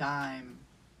such a dime.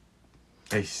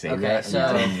 They say Okay, that.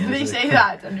 so- in 10 years. They say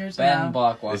that 10 years from Ben now.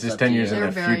 Block walks This is up 10 to years you. in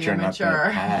They're the very future, not the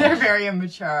immature. past. They're very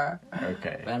immature.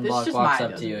 Okay. Ben This is Block just walks my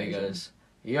up to you. He designation. goes,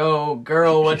 yo,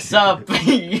 girl, what's up?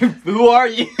 Who are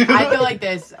you? I go like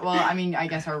this. Well, I mean, I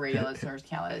guess our radio listeners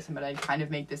can't listen, but I'd kind of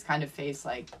make this kind of face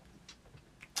like,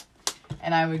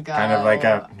 and I would go Kind of like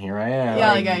a, here I am.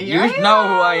 yeah, like a You here I know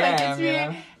who I am, like, am, it's me. you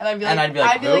know? And I'd be And like,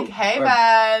 I'd be like, who? hey Or-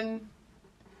 man.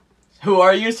 Who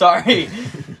are you? Sorry.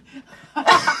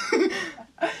 I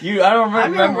don't I'm your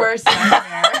remember. worst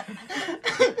nightmare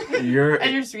You're,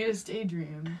 and your sweetest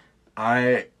daydream.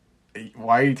 why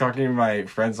are you talking to my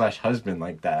friend/husband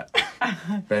like that?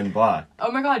 Ben Block.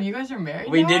 Oh my god, you guys are married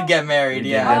We now? did get married, We did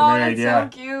yeah. get Oh, married, that's yeah.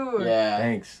 so cute. Yeah.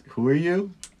 Thanks. Who are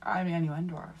you? I'm Annie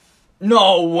Wendork.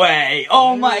 No way.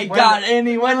 Oh my Annie god,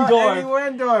 Annie Annie Wendork.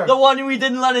 Wendork. The one we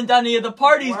didn't let into any of the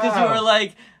parties because you Wow. were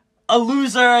like a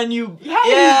loser and you. Yes,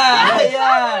 Yeah, yes.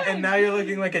 yeah. And now you're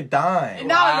looking like a dime. And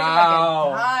now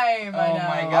Wow. I'm looking like a dime. I Oh know.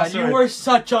 my god, Also, you were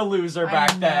such a loser I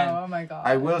back know, then. Oh my god.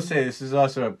 I will say this is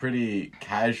also a pretty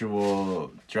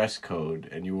casual dress code,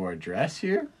 and you wore a dress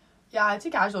here? Yeah, it's a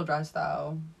casual dress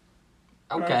though.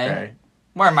 Okay. I'm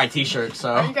wearing my t-shirt,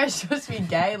 Are you so. guys supposed to be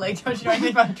gay? Like, don't you know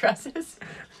anything about dresses?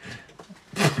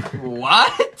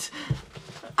 What?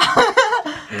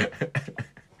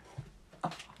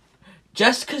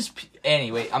 Just because.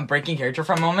 Anyway, I'm breaking character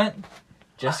for a moment.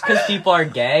 Just because people are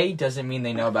gay doesn't mean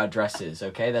they know about dresses,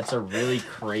 okay? That's a really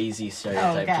crazy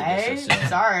stereotype Okay. to just assume.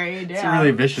 Sorry, damn. It's a really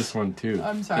vicious one, too.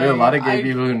 I'm sorry. There are a lot of gay I-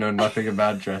 people who know nothing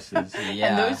about dresses. Yeah.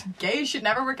 And those gays should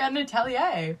never work at an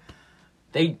atelier.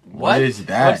 They What is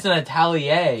that? What's an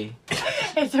atelier?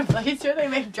 It's a place where they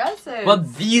make dresses. Well,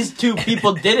 these two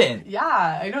people didn't. Yeah,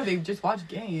 I know. They just watch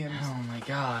games. Oh my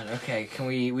god. Okay, can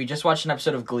we just watched an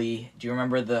episode of Glee. Do you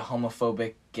remember the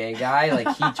homophobic gay guy?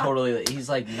 Like he's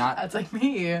like not. That's like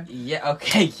me. Yeah.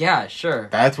 Okay. Yeah. Sure.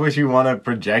 That's what you want to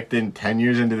project in 10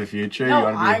 years into the future? No, you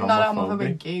want to be I'm not a homophobic?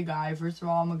 homophobic gay guy. First of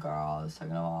all, I'm a girl.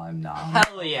 Second of all, I'm not.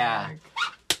 Hell yeah.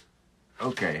 homophobic.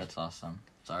 Okay. That's awesome.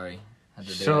 Sorry. Had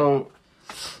to do it. So,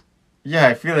 yeah,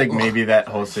 I feel like maybe that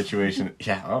whole situation...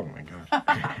 Yeah, oh my god.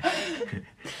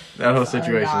 That whole Sorry,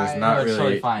 situation guys. is not No, it's totally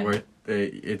really fine. worth...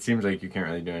 It seems like you can't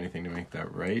really do anything to make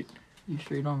that right. You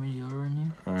sure you don't want me to yell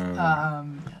in you? Never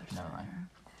mind.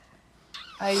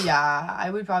 I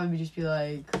would probably just be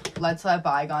like, let's let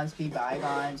bygones be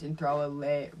bygones and throw a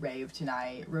lit rave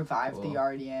tonight. Revive the Cool.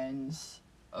 Yardians.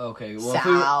 Okay. Well,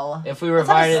 Sal. if we Let's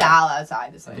have a revived Sal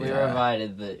outside this if way. we Yeah.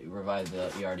 revived the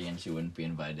Yardians, you wouldn't be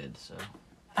invited. So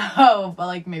Oh, but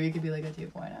like maybe it could be like a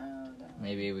 2.0.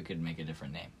 maybe we could make a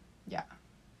different name. Yeah.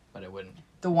 But it wouldn't.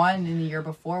 The one in the year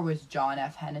before was John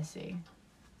F. Hennessy.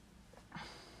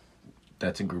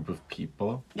 That's a group of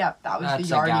people. Yeah, that was That's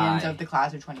the a Yardians guy. of the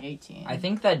class of 2018. I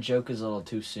think that joke is a little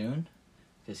too soon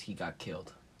because he got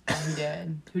killed. He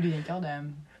did. Who do you think killed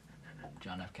him?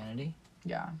 John F. Kennedy,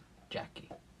 Yeah. Jackie.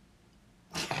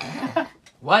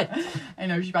 What? I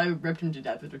know, she probably ripped him to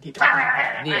death with her teeth. The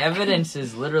evidence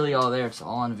is literally all there. It's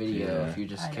all on video Yeah. if you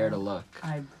just I care know. to look.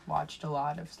 I've watched a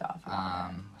lot of stuff.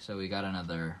 So we got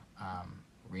another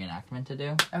reenactment to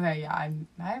do. Okay, yeah, I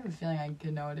have a feeling I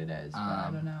could know what it is, but I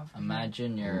don't know. If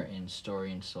Imagine you're in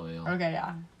Story and Soil Okay,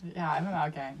 yeah. Yeah, I'm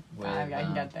okay. With, I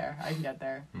can get there. I can get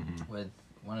there. with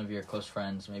one of your close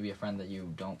friends, maybe a friend that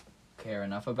you don't care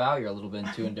enough about, you're a little bit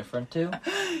too indifferent to.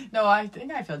 No, I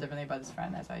think I feel differently about this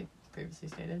friend, as I previously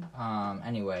stated.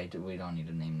 Anyway, we don't need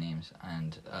to name names.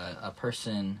 And a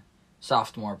person,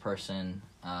 sophomore person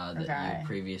that Okay. you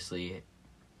previously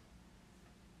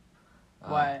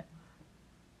What?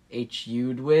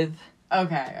 HU'd with.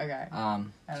 Okay. I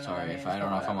don't know Sorry what if that I don't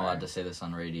know means, if I'm but allowed to say this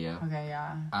on radio. Okay,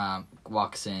 yeah.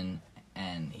 Walks in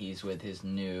and he's with his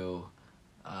new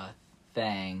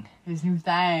thing. His new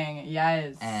thing,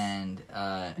 yes. And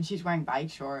And she's wearing bike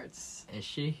shorts. is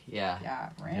she? Yeah. Yeah,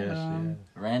 Yes, random.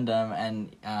 Random.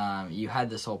 And you had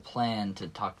this whole plan to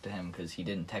talk to him because he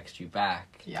didn't text you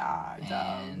back. Yeah,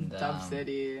 And, Dub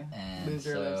City. and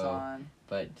Loser so- lives on.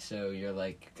 But so you're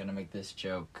like gonna make this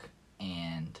joke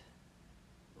and.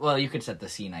 Well, you could set the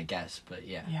scene, I guess, but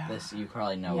yeah, Yeah. this you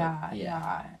probably know.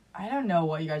 Yeah. I don't know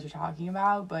what you guys are talking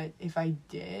about, but if I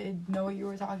did know what you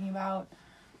were talking about,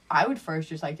 I would first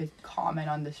just like to comment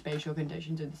on the spatial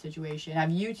conditions of the situation.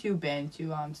 Have you two been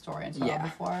to Story and Soil Yeah.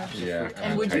 before? Yeah.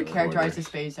 And would you Tight characterize the quarters.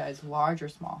 space as large or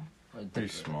small? Pretty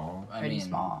small. I Pretty mean,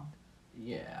 small.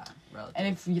 Yeah, relative. And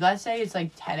if let's say it's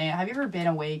like 10 a.m. Have you ever been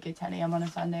awake at 10 a.m. on a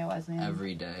Sunday, Wesleyan?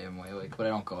 Every day I'm way awake, but I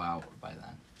don't go out by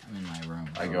then. I'm in my room.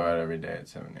 I go out every day at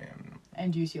 7 a.m.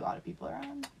 And do you see a lot of people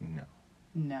around? No.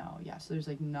 No. Yeah. So there's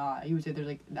like not. You would say there's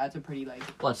like that's a pretty like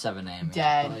Well, it's 7 a.m.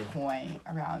 dead Probably. point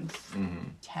around Mm-hmm.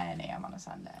 10 a.m. on a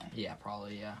Sunday. Yeah,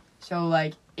 probably, yeah. So,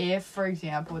 like, if, for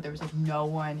example, there was, like, no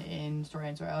one in Story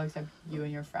and Soil except you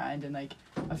and your friend and, like,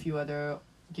 a few other,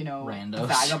 Randos.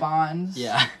 vagabonds.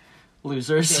 Yeah.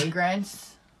 Losers.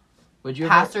 vagrants, Would you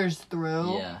passers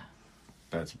through, Yeah.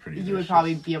 That's pretty. you would vicious.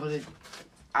 probably be able to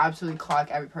absolutely clock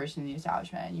every person in the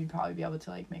establishment, and you'd probably be able to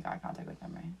like make eye contact with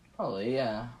them, right? Probably,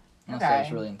 yeah. Unless I was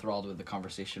Okay. really enthralled with the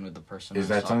conversation with the person.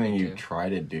 Is I was that something talking you to. try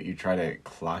to do? You try to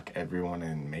clock everyone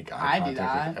and make eye I do contact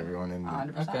that. with everyone in the.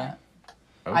 100%. Okay.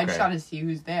 I just gotta see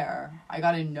who's there. I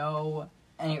gotta know.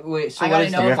 Anyway, so I what gotta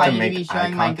is know you if have I to need to make be eye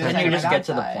showing my contact? goods. Can you like just my get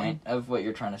to the backside. point of what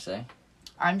you're trying to say?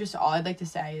 All I'd like to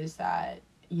say is that,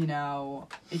 you know,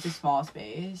 it's a small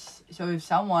space. So if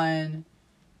someone,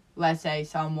 let's say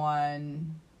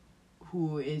someone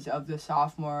who is of the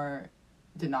sophomore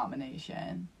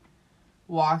denomination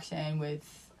walks in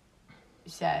with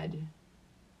said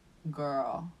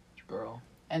girl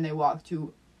and they walk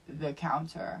to the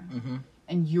counter Mm-hmm.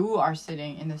 and you are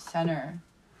sitting in the center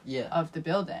Yeah. of the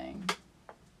building,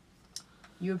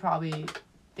 you would probably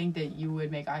think that you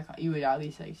would make you would at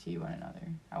least like see one another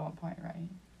at one point, right?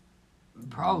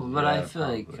 Probably, but I Yeah, feel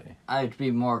like probably. I'd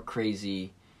be more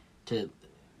crazy to.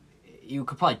 You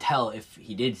could probably tell if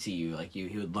he did see you, like he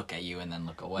would look at you and then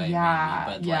look away, Yeah,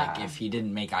 maybe. But yeah. like if he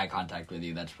didn't make eye contact with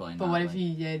you, that's probably But not. what if like-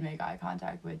 he did make eye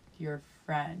contact with your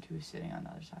friend who's sitting on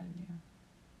the other side of you?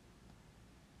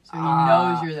 So he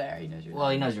knows you're there. He knows you're Well,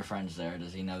 there. he knows your friend's there.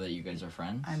 Does he know that you guys are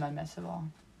friends? I'm unmissable.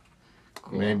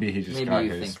 Cool. Maybe he just Maybe got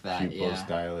you his think that, pupils yeah.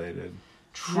 dilated.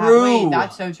 True. Wait,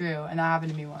 that's so true. And that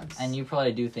happened to me once. And you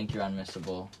probably do think you're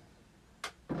unmissable.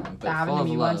 But that happened full to of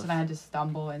me love. once, and I had to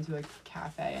stumble into a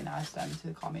cafe and ask them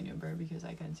to call me an Uber because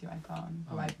I couldn't see my phone.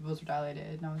 But my pupils were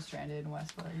dilated, and I was stranded in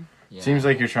Westwood. Yeah. Seems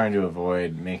like you're trying to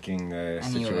avoid making the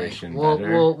Anyway, situation we'll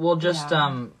better. we'll just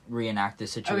Yeah. reenact the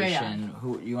situation.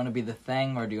 Who you want to be the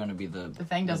thing or do you want to be the The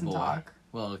thing doesn't boy? talk.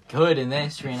 Well, good in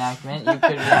this reenactment. You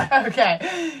could be,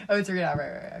 Okay. Oh, it's a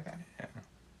right. Okay.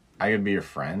 I could be your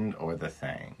friend or the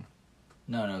thing.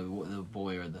 no the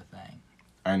boy or the thing.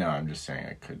 I know. I'm just saying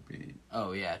I could be.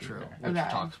 Oh yeah, true. Okay. Which Okay.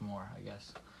 talks more, I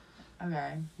guess.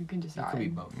 Okay. You can You decide. could be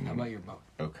both. How about you're both?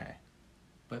 Okay,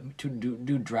 But to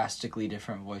do drastically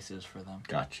different voices for them.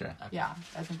 gotcha. Okay. Yeah,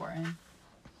 that's important.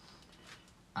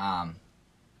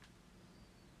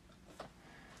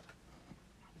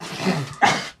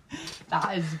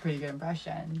 That is a pretty good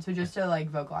impression. So just to like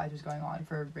vocalize what's going on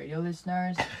for radio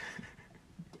listeners,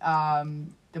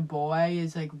 the boy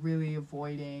is like really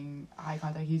avoiding eye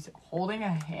contact. He's holding a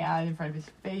hand in front of his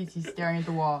face. He's staring at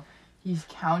the wall. He's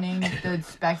counting the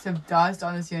specks of dust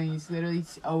on the ceiling. He's literally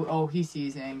he's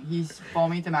seizing. He's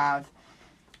foaming at the mouth,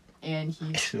 and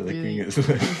he's Licking really his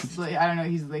lips. I don't know.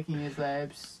 He's licking his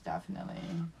lips, definitely.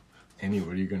 Annie,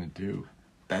 what are you gonna do?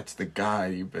 That's the guy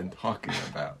you've been talking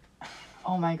about.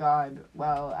 Oh my god.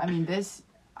 Well,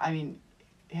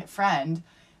 friend,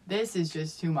 this is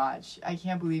just too much. I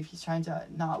can't believe he's trying to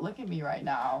not look at me right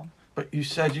now. But you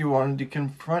said you wanted to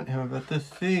confront him about the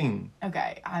thing.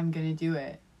 Okay, I'm gonna do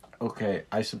it. Okay,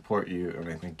 I support you, and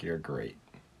I think you're great.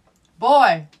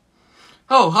 Boy!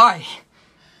 Oh hi.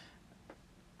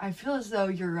 I feel as though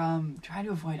you're trying to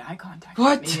avoid eye contact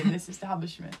What? with me in this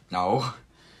establishment. No.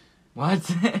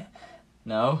 What?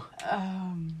 No.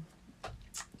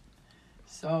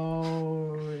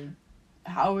 So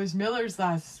how was Miller's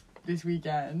this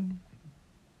weekend?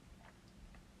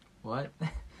 What?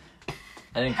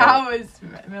 I didn't. How was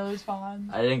Miller's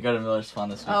Pond? I didn't go to Miller's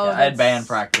Pond this weekend. Oh, I had that's- band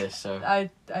practice, so I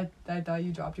thought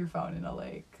you dropped your phone in a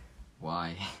lake.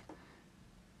 why?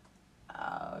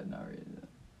 No reason.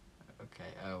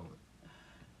 Okay.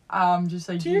 Oh. Just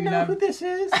like Do you know who never... this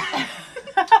is?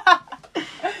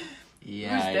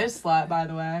 Yeah. Who's this slut, by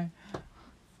the way?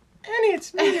 Annie,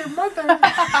 it's me, your mother.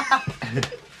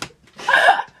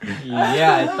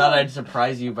 Yeah, I thought I'd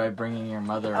surprise you by bringing your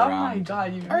mother Oh around. my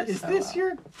god, you know Is so this well.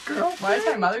 your girlfriend? Why is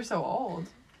my mother so old?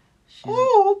 She's-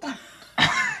 old?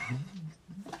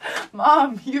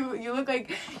 Mom, you look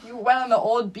like you went on the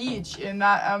old beach in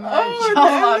that Oh,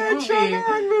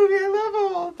 Shyamalan movie. I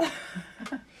love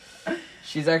old.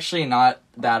 She's actually not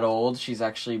that old. She's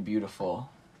actually beautiful.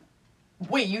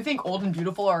 Wait, you think old and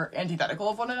beautiful are antithetical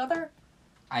of one another?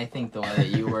 I think the way that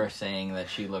you were saying that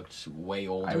she looked way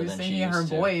older I was than she thinking used her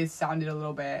to. voice sounded a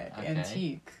little bit Okay.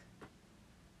 antique.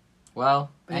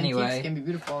 Well, But antiques anyway. can be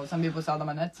beautiful. Some people sell them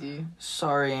on Etsy.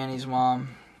 Sorry, Annie's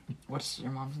mom. What's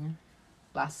your mom's name?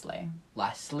 Leslie.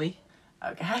 Leslie?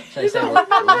 Okay. Should I say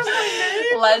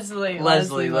Leslie.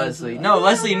 No,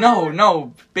 Leslie,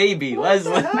 no, baby,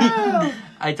 Leslie.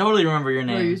 I totally remember your Who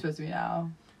are you name. supposed to be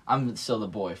now? I'm still the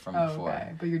boy from Oh, before.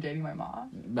 okay. But you're dating my mom?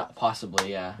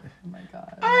 Possibly, yeah. Oh my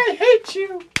god. I hate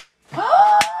you.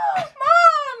 Mom,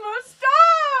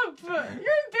 stop! You're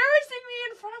embarrassing me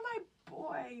in front of my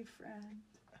boyfriend.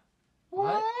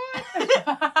 What?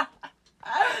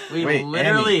 We Wait,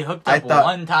 literally Annie, hooked I up thought-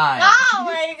 one time. Oh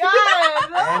my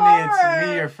god! Andy, it's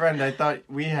me, your friend. I thought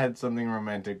we had something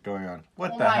romantic going on.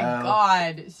 What Oh the my hell?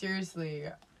 god! Seriously,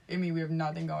 Amy, we have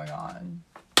nothing going on.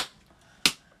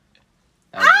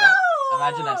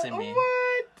 Imagine that same meme.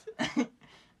 What?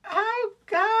 How?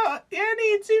 Andy,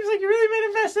 it seems like you really made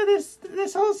a mess of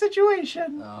this whole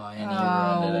situation. Oh, Annie, you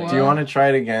Oh. ruined it. Do you want to try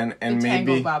it again? And The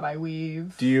Tangle maybe, Bob I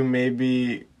weave. do you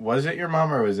maybe, was it your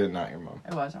mom or was it not your mom?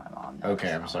 It wasn't my mom. No, it Okay,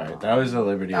 wasn't I'm my sorry. mom. That was a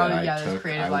liberty Oh, that yeah, I there's took.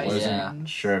 creative I wasn't license.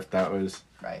 sure if that was,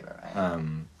 Right.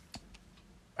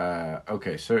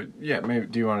 okay, so, yeah, maybe,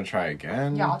 do you want to try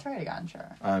again? Yeah, I'll try it again,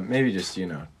 sure. Maybe just,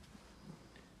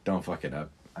 don't fuck it up.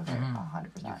 Okay, Mhm.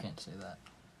 100%. You can't say that.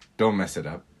 Don't mess it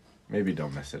up. Maybe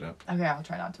don't mess it up. Okay, I'll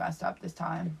try not to mess it up this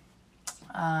time.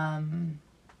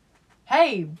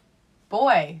 Hey,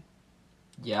 boy.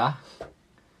 Yeah?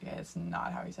 Yeah, it's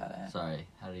not how he said it. Sorry,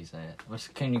 how did you say it?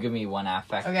 Can you give me one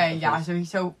affect? Okay, yeah.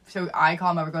 So I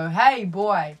call him over, go, hey,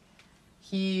 boy.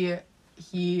 He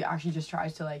actually just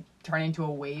tries to like turn into a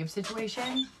wave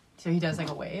situation. So he does like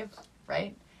a wave,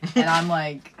 right? And I'm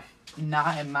like,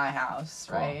 not in my house,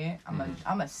 right?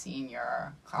 I'm a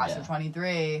senior, class of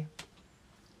 23.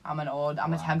 I'm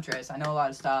a temptress. I know a lot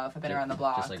of stuff. I've been around the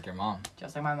block. Just like your mom.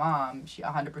 Just like my mom. She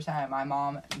 100%. My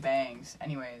mom bangs.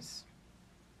 Anyways,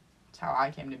 that's how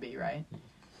I came to be, right?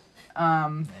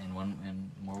 In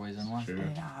more ways than one. Sure.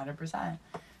 Yeah, 100%.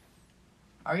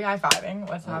 Are we high-fiving?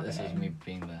 What's happening? This is me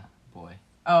being the boy.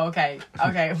 Oh, okay.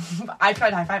 Okay. I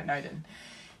tried high-five. No, I didn't.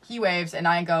 He waves, and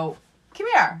I go, come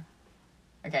here.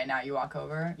 Okay, now you walk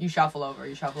over. You shuffle over.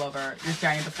 You're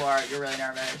staring at the floor. You're really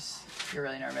nervous.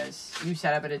 You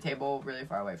set up at a table really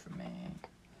far away from me.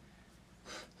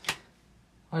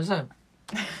 What is that?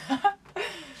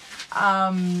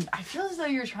 I feel as though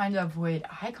you're trying to avoid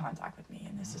eye contact with me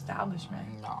in this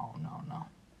establishment. No.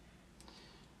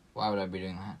 Why would I be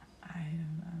doing that?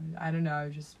 I don't know. I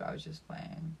was just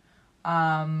playing.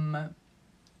 How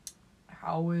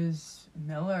was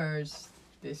Miller's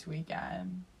this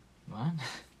weekend? What?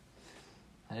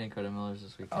 I didn't go to Miller's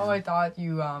this weekend. Oh, I thought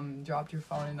you dropped your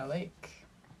phone in the lake.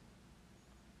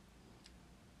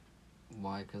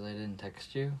 Why? Because I didn't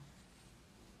text you?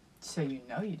 So you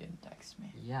know you didn't text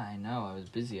me. Yeah, I know. I was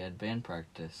busy. I had band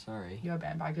practice. Sorry. You had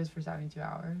band practice for 72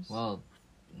 hours. Well,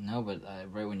 no, but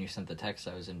right when you sent the text,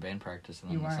 I was in band practice,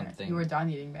 and you then weren't. something. You were done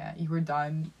eating band. You were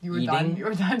done Eating?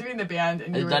 doing the band,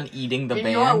 and I you was were done eating the in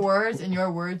band. In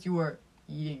your words, you were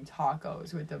eating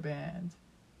tacos with the band.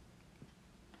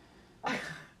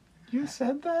 You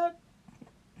said that?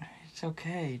 It's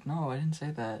okay. No, I didn't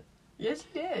say that. Yes,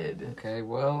 you did. Okay,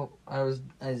 well, I was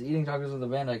eating tacos with the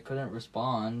band. I couldn't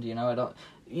respond. I don't.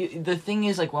 The thing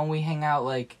is, like, when we hang out,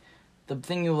 like, the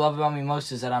thing you love about me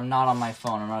most is that I'm not on my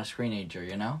phone. I'm not a screenager.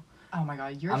 Oh my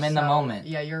god, I'm in the moment.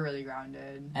 Yeah, you're really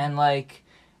grounded. And like,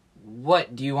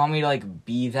 what do you want me to like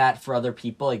be that for other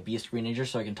people? Like, be a screenager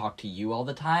so I can talk to you all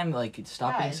the time? Like,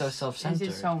 stop being so self-centered. This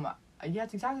is so much. Yeah,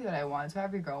 it's exactly what I want. It's what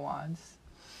every girl wants.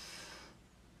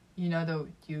 Do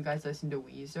you guys listen to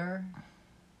Weezer?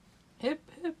 Hip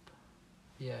hip.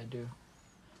 Yeah, I do.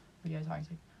 You guys always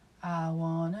like, I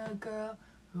want a girl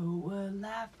who would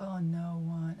laugh for no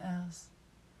one else.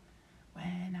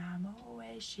 When I'm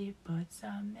away, she puts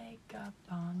some makeup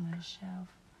on the shelf.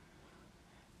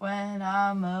 When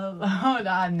I'm alone,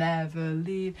 I never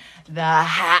leave the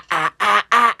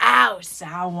house.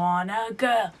 I want a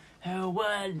girl who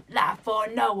would laugh for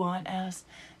no one else.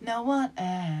 No one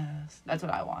else. That's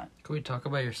what I want. Can we talk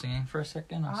about your singing for a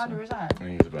second? 100%. I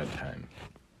think it's about time.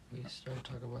 We start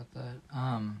to talk about that.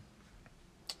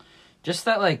 Just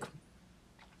that, like,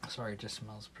 sorry, it just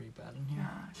smells pretty bad in here.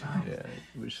 Yeah,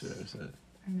 we should have said.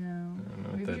 I know. I don't know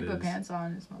what Maybe that if you put is. pants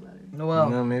on, it smells better.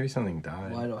 No, maybe something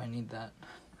died. Why do I need that?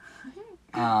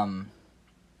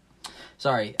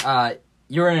 Sorry.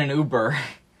 You were in an Uber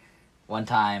one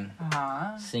time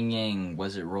Uh-huh. singing,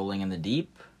 was it Rolling in the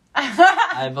Deep?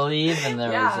 I believe, and there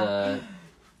was a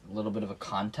little bit of a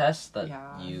contest that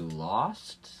you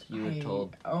lost. You were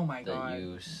told oh my that God.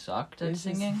 you sucked at This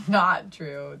singing. is not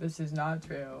true. This is not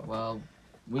true. Well,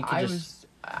 we could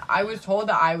I was told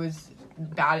that I was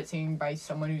bad at singing by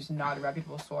someone who's not a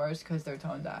reputable source because they're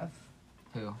tone deaf.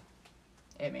 Who?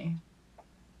 Amy.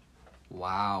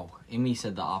 Wow. Amy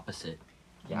said the opposite.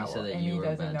 Yeah, Amy said that Amy you were a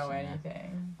doesn't bad know singer.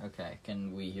 anything. Okay,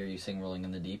 can we hear you sing Rolling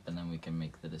in the Deep, and then we can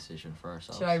make the decision for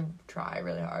ourselves? Should I try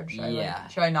really hard? Yeah.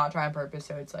 Should I not try on purpose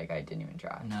so it's like I didn't even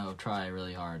try? No, try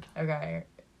really hard. Okay.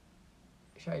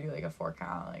 Should I do like a 4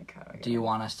 count? Like, how do I get Do you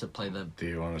want us to play the... Do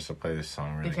you want us to play this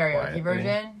song really the karaoke quietly?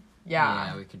 version?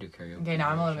 Yeah. we could do karaoke. Okay, now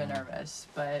I'm a little bit version. nervous,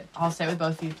 but I'll stay with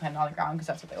both of you playing on the ground because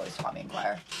that's what they always taught me in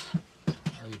choir.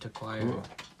 Oh, you took choir. Ooh.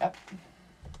 Yep.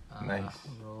 Nice.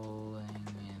 Rolling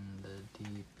in the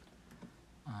deep.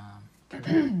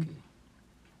 Karaoke. You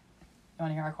want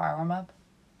to hear our choir warm up?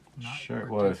 Not Sure.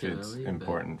 Well, if it's particularly, but-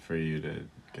 important for you to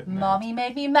get that. Mommy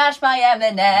made me mash my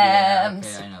M&Ms. Yeah,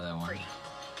 okay, I know that one.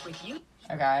 With you.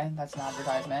 Okay, that's an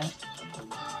advertisement.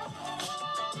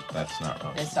 That's not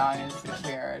what. This song is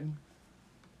weird.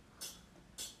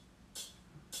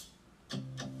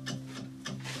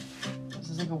 This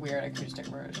is like a weird acoustic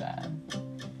version.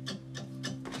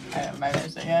 Am I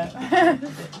missing it?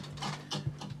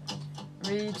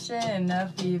 Reaching a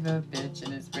fever pitch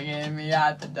and it's bringing me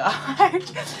out the dark.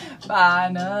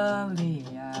 Finally,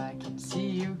 I can see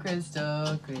you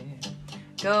crystal clear.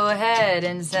 Go ahead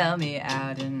and sell me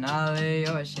out in all of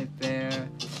your shipware.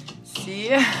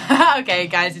 See? Okay,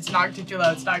 guys, it's not too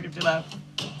low. It's not too low.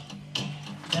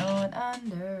 Don't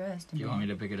underestimate. Do you want me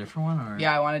to pick a different one, or?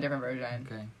 Yeah, I want a different version.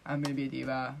 Okay. I'm gonna be a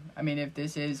diva. I mean, if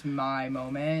this is my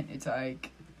moment, it's like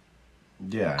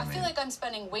Yeah, I feel like I'm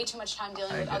spending way too much time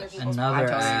dealing with other guess. people's Another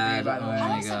totally agree, ad. by the Oh way. my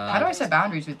How god. how do I set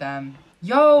boundaries with them?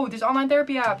 Yo, this online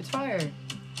therapy app, it's fire.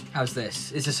 How's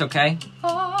this? Is this okay?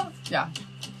 Oh, yeah.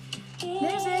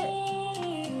 There's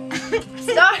it.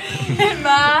 Starting in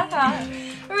my heart,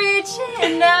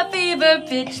 reaching a fever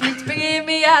pitch that's bringing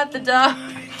me out the dark.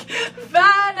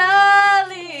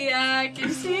 Finally, I can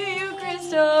see you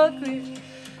crystal clear.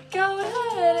 Go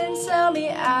ahead and sell me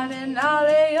out in all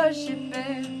of your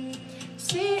shipping.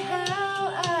 See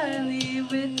how I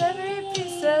leave with every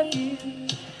piece of you.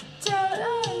 Don't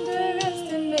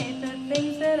underestimate the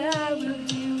things that I will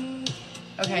do.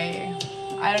 Okay,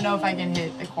 I don't know if I can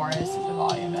hit the chorus at the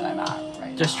volume that I'm at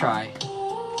right Just now. try.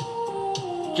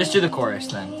 Just do the chorus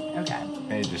then. Okay.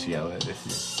 maybe just yell it if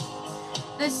you.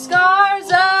 The scars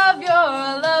of your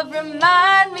love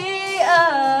remind me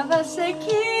of us. They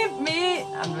keep me.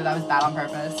 That was bad on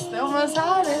purpose. They almost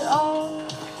had it all.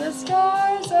 The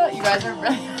scars of. You guys are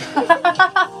really.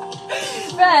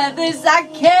 Brothers, I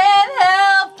can't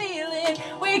help feeling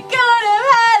we could have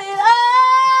had it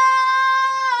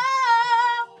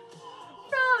all.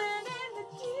 Rolling in the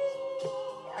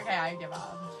deep. Okay, I give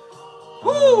up.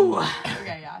 Woo!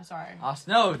 Okay, yeah, sorry.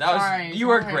 Awesome. No, that was Sorry, you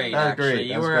were sorry. great. That was Actually, great, that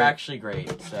you was were great. actually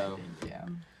great. So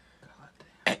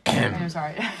I'm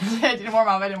sorry. I didn't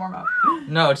warm up.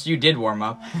 no, it's you did warm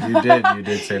up. You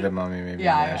did say that mommy made me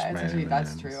Yeah, mash yeah, my it's actually, that's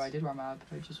M&Ms. true. I did warm up.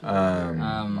 It just was a Um, weird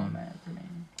moment for me.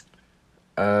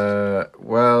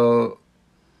 Well,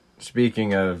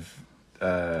 speaking of,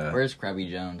 Where's Krabby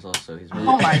Jones? Also, he's been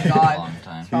Oh my for God. a long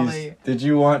time. Probably- did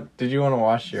you want to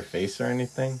wash your face or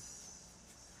anything?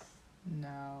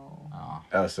 No. Oh.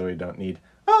 Oh, so we don't need.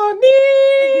 Oh,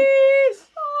 knees!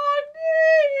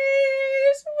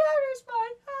 Where is my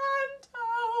hand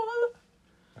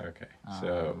towel? Okay,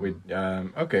 so we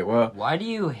okay, well, Why do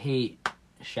you hate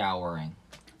showering?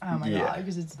 Oh my Yeah. god,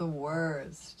 because it's the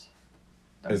worst.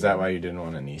 is that why you didn't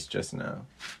want a niece just now?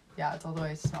 Yeah, it's all the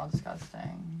way smell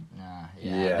disgusting. Nah,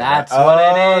 Yeah, yeah, that's that- what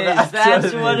oh, it is. that's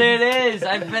That's what what it it is.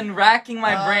 I've been racking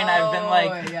my brain. I've been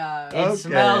like, Oh, yeah. it Okay.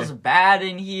 smells bad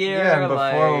in here. Yeah, and before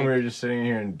when like- we were just sitting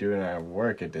here and doing our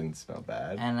work, it didn't smell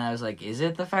bad. And I was like, is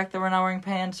it the fact that we're not wearing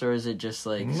pants, or is it just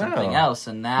like No. something else?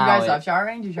 And You now guys it- love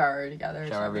showering? Do you shower together?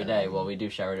 shower every day. Well, we do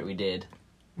shower. We did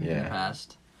in the Yeah.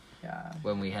 past Yeah.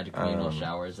 when we had communal Um,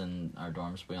 showers in our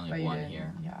dorms. We only But have you one didn't.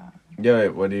 here. Yeah. Yeah,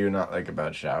 what do you not like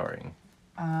about showering?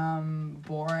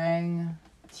 Boring,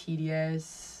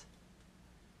 tedious,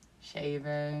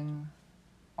 shaving,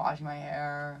 washing my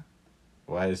hair.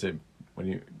 Why is it?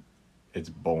 It's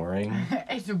boring.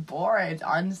 It's boring. It's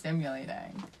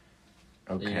unstimulating.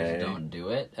 You just Okay. don't do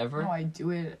it ever. No, I do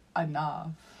it enough.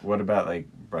 What about like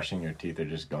brushing your teeth or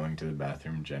just going to the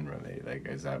bathroom generally? Like,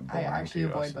 is that I boring actually to you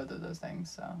avoid also? both of those things.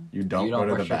 So You don't You go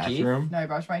don't to the brush your teeth? bathroom? no, I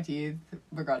brush my teeth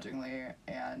begrudgingly,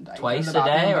 and I go to Twice the a day,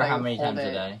 bathroom, or but how I many hold times a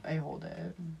it. day? I hold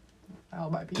it. I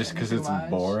hold my pee Just in because too it's much.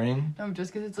 boring? No,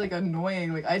 just because it's like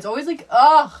annoying. Like it's always like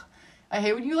ugh. I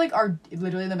hate when you like are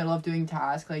literally in the middle of doing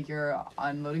tasks, like you're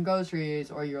unloading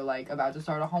groceries or you're like about to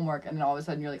start a homework, and then all of a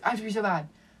sudden you're like, I have to be so bad,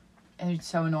 and it's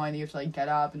so annoying that you have to like get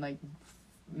up and like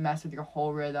mess with your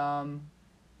whole rhythm,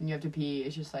 and you have to pee.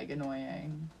 It's just like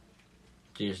annoying.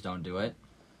 You just don't do it.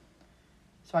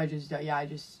 So I haven't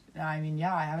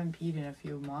peed in a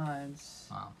few months.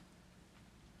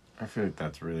 I feel like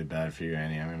that's really bad for you,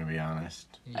 Annie. I'm gonna be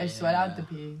honest. I sweat out the Yeah,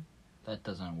 pee. That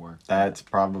doesn't work. That's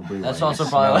probably why That's you also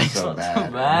smell probably why so it's bad. so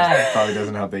It bad. probably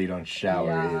doesn't help that you don't shower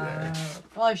Yeah. either.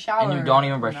 Well, I shower. And you don't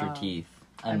even brush your enough. teeth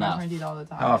I brush enough. my teeth all the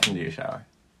time. How often do you shower?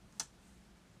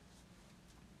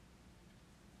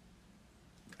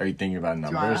 Are you thinking about you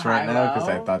want numbers a right now? Because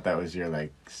I high-low? thought that was your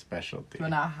specialty. Do you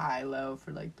want a high low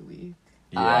for like the week?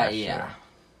 Yeah. sure.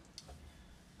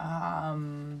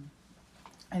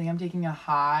 I think I'm taking a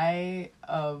high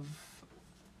of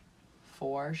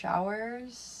 4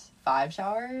 showers, 5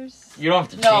 showers. You don't have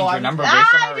to change No, your I'm- number based on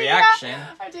Ah, our reaction.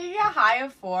 I'm taking a high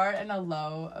of 4 and a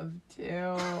low of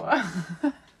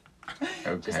 2.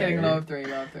 Okay. Just kidding, low of 3,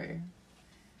 low of 3.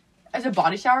 Is a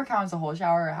body shower count as a whole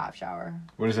shower or a half shower?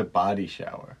 What is a body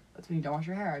shower? That's when you don't wash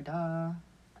your hair, duh.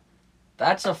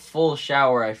 That's a full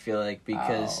shower, I feel like,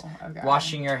 because Oh, okay.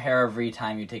 washing your hair every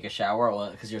time you take a shower,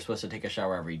 well, because you're supposed to take a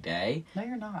shower every day. No,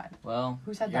 you're not. Well,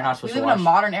 Who said you're that? not supposed We to live wash. in a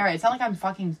modern era. It's not like I'm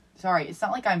fucking sorry. It's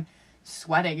not like I'm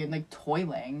sweating and like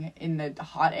toiling in the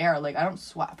hot air. Like I don't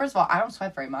sweat. First of all, I don't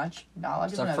sweat very much. Not a lot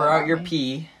of people Except know for that out about your me.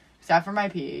 pee. Except for my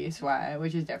pee sweat,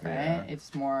 which is different. Yeah.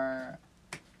 It's more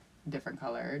different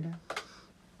colored.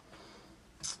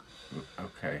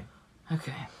 Okay.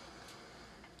 Okay.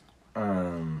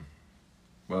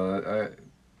 Well,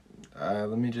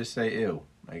 let me just say ew,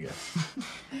 I guess.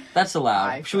 That's allowed.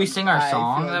 I Should we feel- sing our I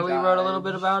song feel that we wrote a little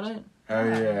bit judged. about it? Oh,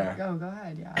 yeah. Go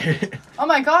ahead, yeah. Oh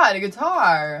my god, a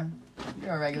guitar.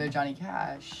 You're a regular Johnny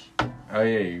Cash. Oh,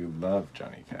 yeah, you love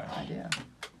Johnny I Cash. do.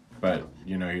 But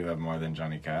you know you love more than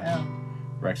Johnny Cash? Oh.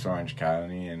 Rex Orange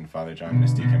County and Father John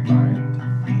Misty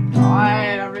combined.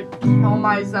 God, I'm gonna kill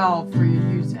myself for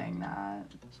you saying that.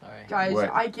 Sorry. Guys,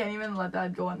 What? I can't even let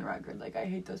that go on the record. Like, I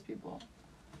hate those people.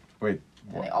 Wait,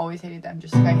 And I what? always hated them.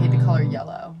 Just like I hate the color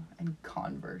yellow and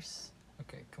Converse.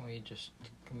 Okay, can we Go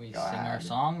sing our ahead.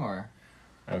 song or?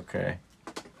 Okay.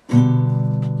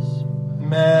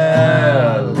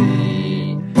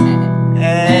 Melly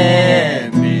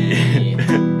Andy,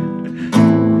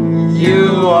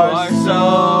 you are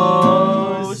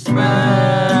so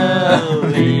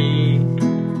smelly.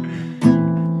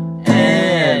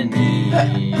 Andy,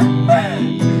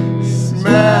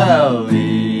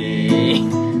 smelly.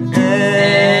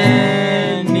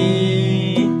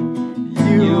 Andy,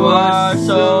 you are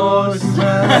so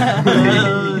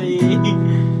smelly.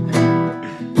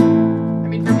 I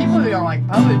mean, for people who don't like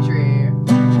poetry,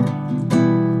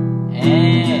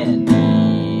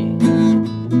 Annie.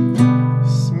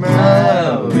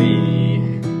 Smelly.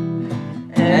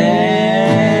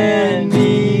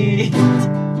 Andy,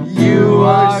 you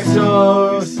are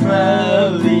so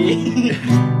smelly.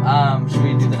 Should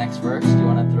we do the next verse? Do you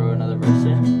want to throw another verse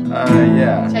in?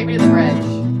 Yeah. take me to the bridge.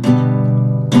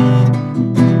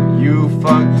 You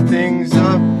fucked things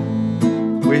up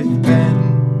with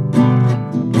Ben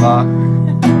Block.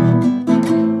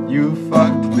 You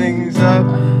fucked things up.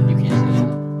 You can't say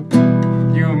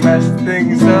that. You messed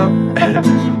things up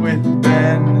with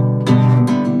Ben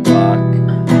Block.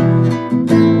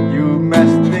 You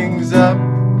messed things up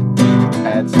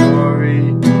at Story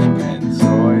and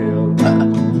Soil.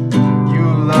 You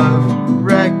love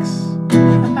Rex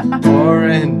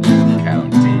Orange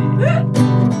County.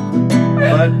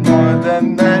 But more than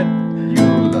that, you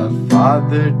love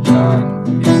Father John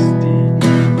Misty.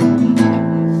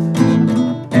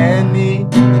 Annie,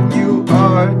 you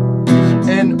are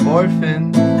an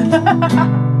orphan.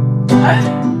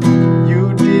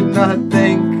 You did not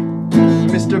thank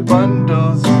Mr.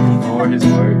 Bundles for his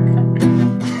work.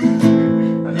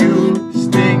 You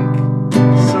stink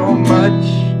so much.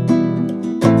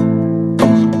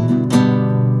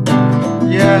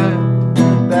 Yeah,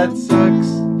 that sucks.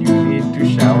 You need to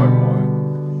shower more.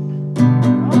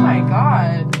 Oh my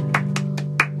god.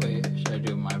 Wait, should I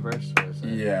do my verse? Or is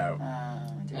it? Yeah,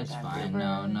 Do That's that fine. for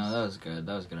No, verse. that was good.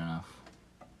 That was good enough.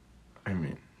 I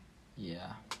mean,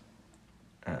 Yeah.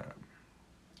 uh,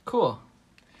 Cool.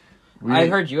 we, I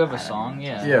heard you have I a don't song. know.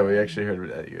 Yeah. Yeah, we actually heard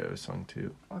that you have a song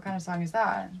too. What kind of song is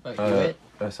that? But,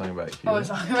 A song about you. Oh, a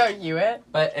song about Hewitt?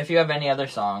 but if you have any other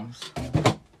songs,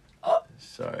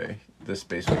 Sorry, the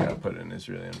space we got put in is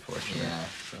really unfortunate. yeah.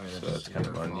 Sorry, So that's it's kind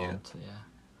of your on you. fault, Yeah.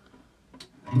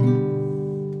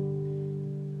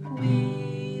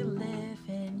 We live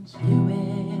in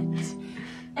Hewitt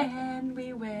and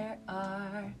we wear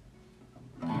our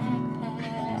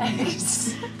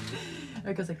backpacks.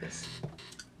 It goes like this.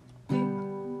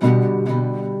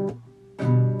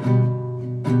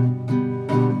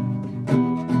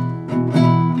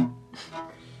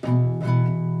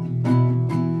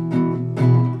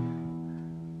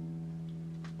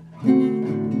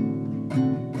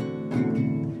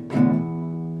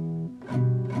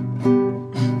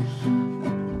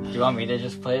 Do you want me to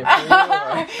just play it for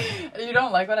you? Or? You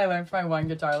don't like what I learned from my one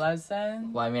guitar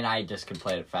lesson? Well, I mean, I just could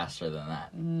play it faster than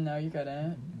that. No, you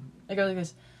couldn't. It goes like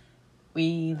this.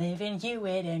 We live in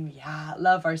Hewitt and we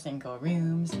love our single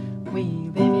rooms. We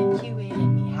live in Hewitt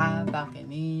and we have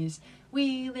balconies.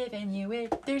 We live in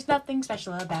Hewitt, there's nothing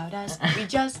special about us. We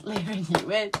just live in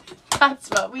Hewitt, that's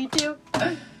what we do.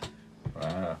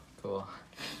 Wow. Cool.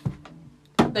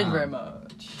 Thank you very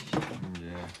much.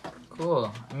 Yeah.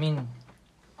 Cool. I mean,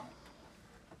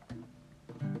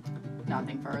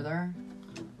 Nothing further.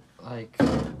 like,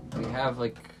 we have,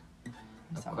 like,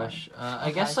 a Someone. question.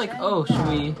 I guess, like, Question? oh, should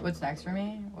we... What's next for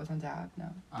me? What's on tap?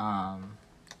 No.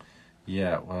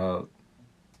 Yeah, well,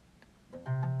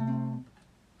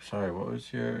 sorry, what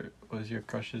was your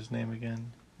crush's name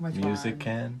again? Which Music one?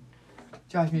 Can?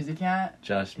 Josh Music Cat.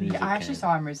 Josh Music Yeah, I actually Can.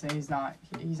 saw him recently. He's not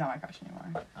my crush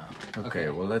anymore. Okay,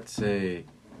 well, let's say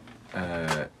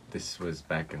this was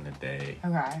back in the day,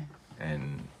 Okay.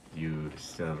 and you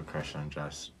still have a crush on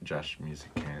Josh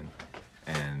Music Can,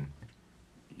 and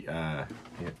yeah.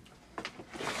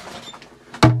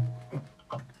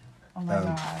 Oh my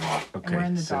god. okay, And we're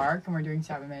in the so- dark and we're doing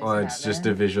 7 minutes. Well, in it's just a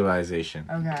heaven. visualization.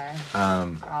 Okay.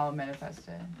 Um, I'll manifest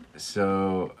it.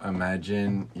 so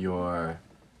imagine you're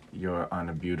on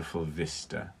a beautiful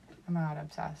vista, Oh my god,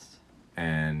 obsessed.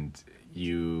 and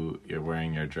you're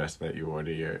wearing your dress that you wore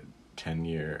to your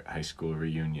 10-year high school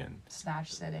reunion,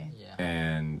 Snatch City. Yeah.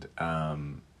 and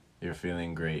you're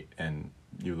feeling great, and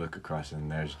you look across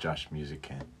and there's Josh Music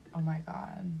Can. Oh my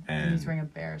god. And- he's wearing a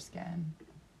bear skin.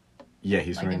 Yeah,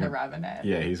 he's Like wearing in the a Revenant.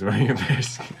 yeah, he's wearing a bear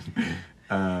skin.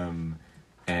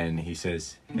 And he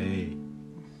says, "Hey,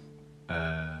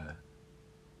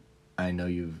 I know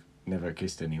you've never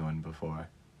kissed anyone before.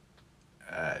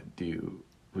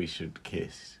 We should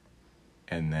kiss?"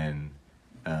 And then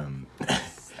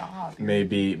Stop.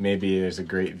 maybe there's a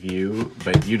great view,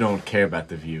 but you don't care about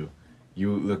the view.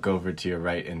 You look over to your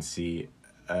right and see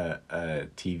a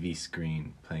TV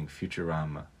screen playing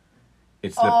Futurama.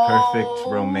 It's the perfect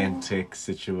romantic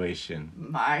situation.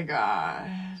 My god.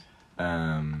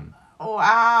 Um,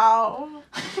 Wow.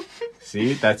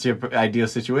 see, that's your ideal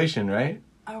situation, right?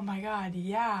 Oh my god,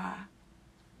 yeah.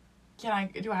 Do I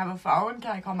have a phone?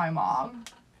 Can I call my mom?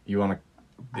 You want to?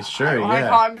 I Sure, want to yeah.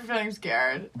 call him feeling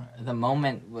scared. The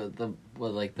moment with the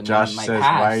Josh moment might says,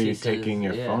 pass, "Why are he you says, taking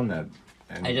your yeah. phone up?"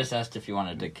 And I just asked if you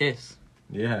wanted to kiss.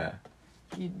 yeah,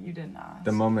 You didn't ask.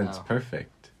 the moment's Oh.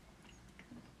 perfect.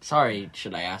 Sorry,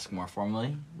 should I ask more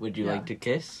formally? Would you Yeah. like to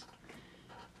kiss?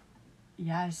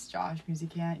 Yes, Josh, Music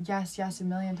Can. Yes, a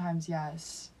million times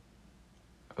yes.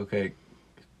 Okay,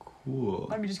 cool.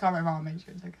 Let me just call my mom and make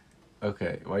sure it's okay.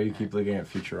 Okay, why do you keep looking at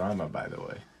Futurama, by the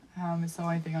way? It's the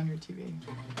only thing on your TV.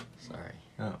 Sorry.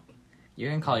 Oh. You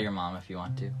can call your mom if you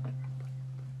want to.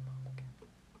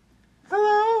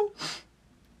 Hello,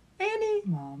 Annie.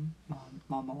 Mom,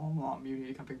 you need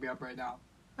to come pick me up right now.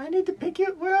 I need to pick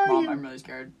you. Where are Mom, you? I'm really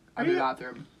scared. I'm Are in the you-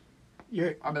 bathroom.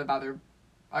 You're I'm in the bathroom.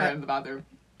 I'm in the bathroom.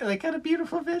 like at a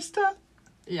beautiful vista.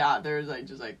 Yeah, there's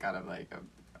just kind of like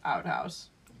a outhouse.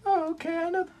 Oh, okay, I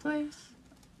know the place.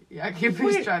 Yeah, can you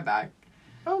please Wait. drive back?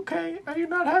 Okay, are you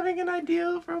not having an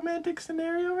ideal romantic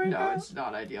scenario right No, now? it's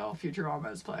not ideal.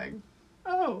 Futurama is playing.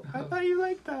 Oh, I thought you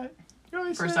liked that. You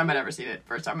always First said- time I've ever seen it.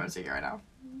 First time I'm seeing it right now.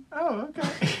 Oh,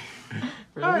 okay.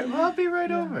 All right, well, I'll be right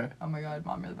Yeah. over. Oh my god,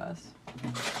 Mom, you're the best.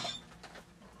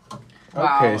 Okay,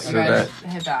 Wow, so you guys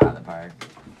hit that out of the park.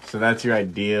 So that's your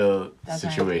ideal That's my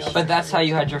situation. ideal. But that's how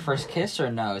you had your first kiss,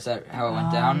 or no? Is that how it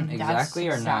went down exactly,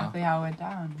 that's or no? exactly how it went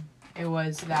down. It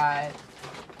was that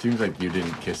Seems like you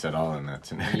didn't kiss at all in that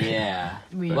scenario. Yeah.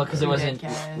 we. Well, because it we did wasn't.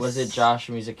 kiss. Was it Josh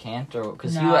Musicant, or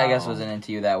because you, I guess, No. wasn't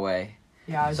into you that way?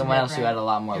 Yeah, it was a Someone else who different- had a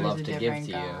lot more it was love a to give different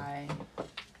to you. guy.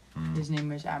 His name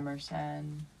was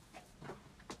Emerson.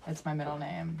 That's my middle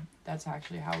name. That's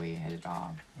actually how we hit it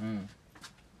off. Mm.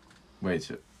 Wait,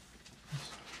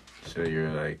 so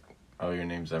you're like, oh, your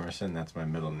name's Emerson? That's my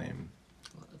middle name.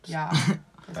 Yeah, that's my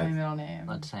That's- middle name.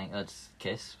 Let's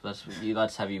kiss. Let's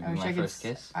have you be I wish my I could first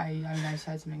kiss. I mean, I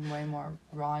said something way more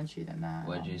raunchy than that.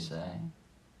 What'd you obviously. say?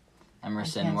 I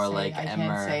Emerson, can't more say- like I Emmer.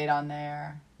 can't say it on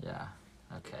there. Yeah.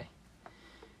 Okay.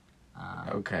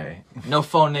 Okay. No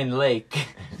phone in lake.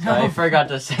 I forgot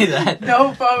to say that.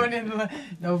 No phone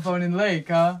in lake,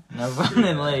 huh? No phone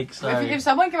in lake. Sorry. If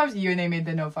someone came up to you and they made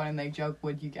the no phone in lake joke,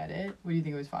 would you get it? Would you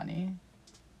think it was funny?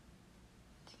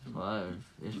 Well,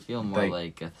 it feel more Like-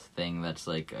 like a thing that's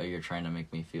like, oh, you're trying to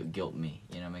make me feel guilt me.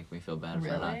 Make me feel bad for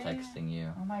not Really? texting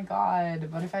you. Oh my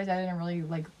god! What if I said it in a really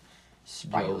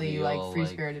sprightly, Jovial, free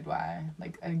spirited way,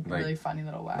 a really funny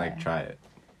little way? Like, try it.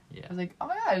 Yeah. I was like, oh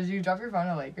my god, did you drop your phone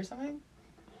in a lake or something?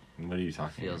 What are you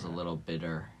talking Feels a about? little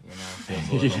bitter, Feels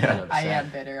a little Yeah. bit I upset. am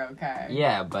bitter, okay.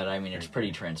 Yeah, but I mean, it's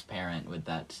pretty transparent with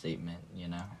that statement,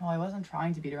 Well, I wasn't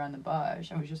trying to beat around the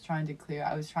bush. I was just trying to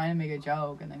I was trying to make a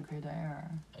joke and then clear the air.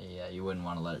 Yeah, you wouldn't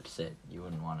want to let it sit. You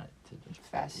wouldn't want it to just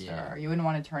Fester. Yeah. You wouldn't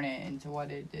want to turn it into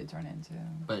what it did turn into.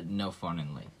 But no phone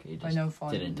in lake. He But just no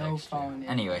phone. didn't No text you. phone. in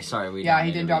Anyway, lake. sorry, we Yeah, don't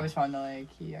he need didn't to drop be- his phone in the lake.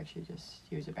 He actually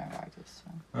he was at band practice.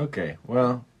 So. Okay,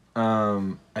 well,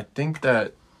 I think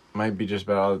that might be just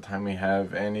about all the time we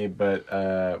have, Annie, but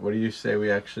what do you say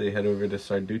we actually head over to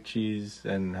Sarducci's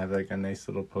and have like a nice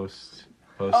little post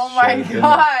Oh my show dinner?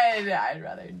 god! I'd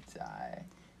rather die.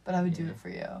 But I would do it for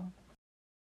you.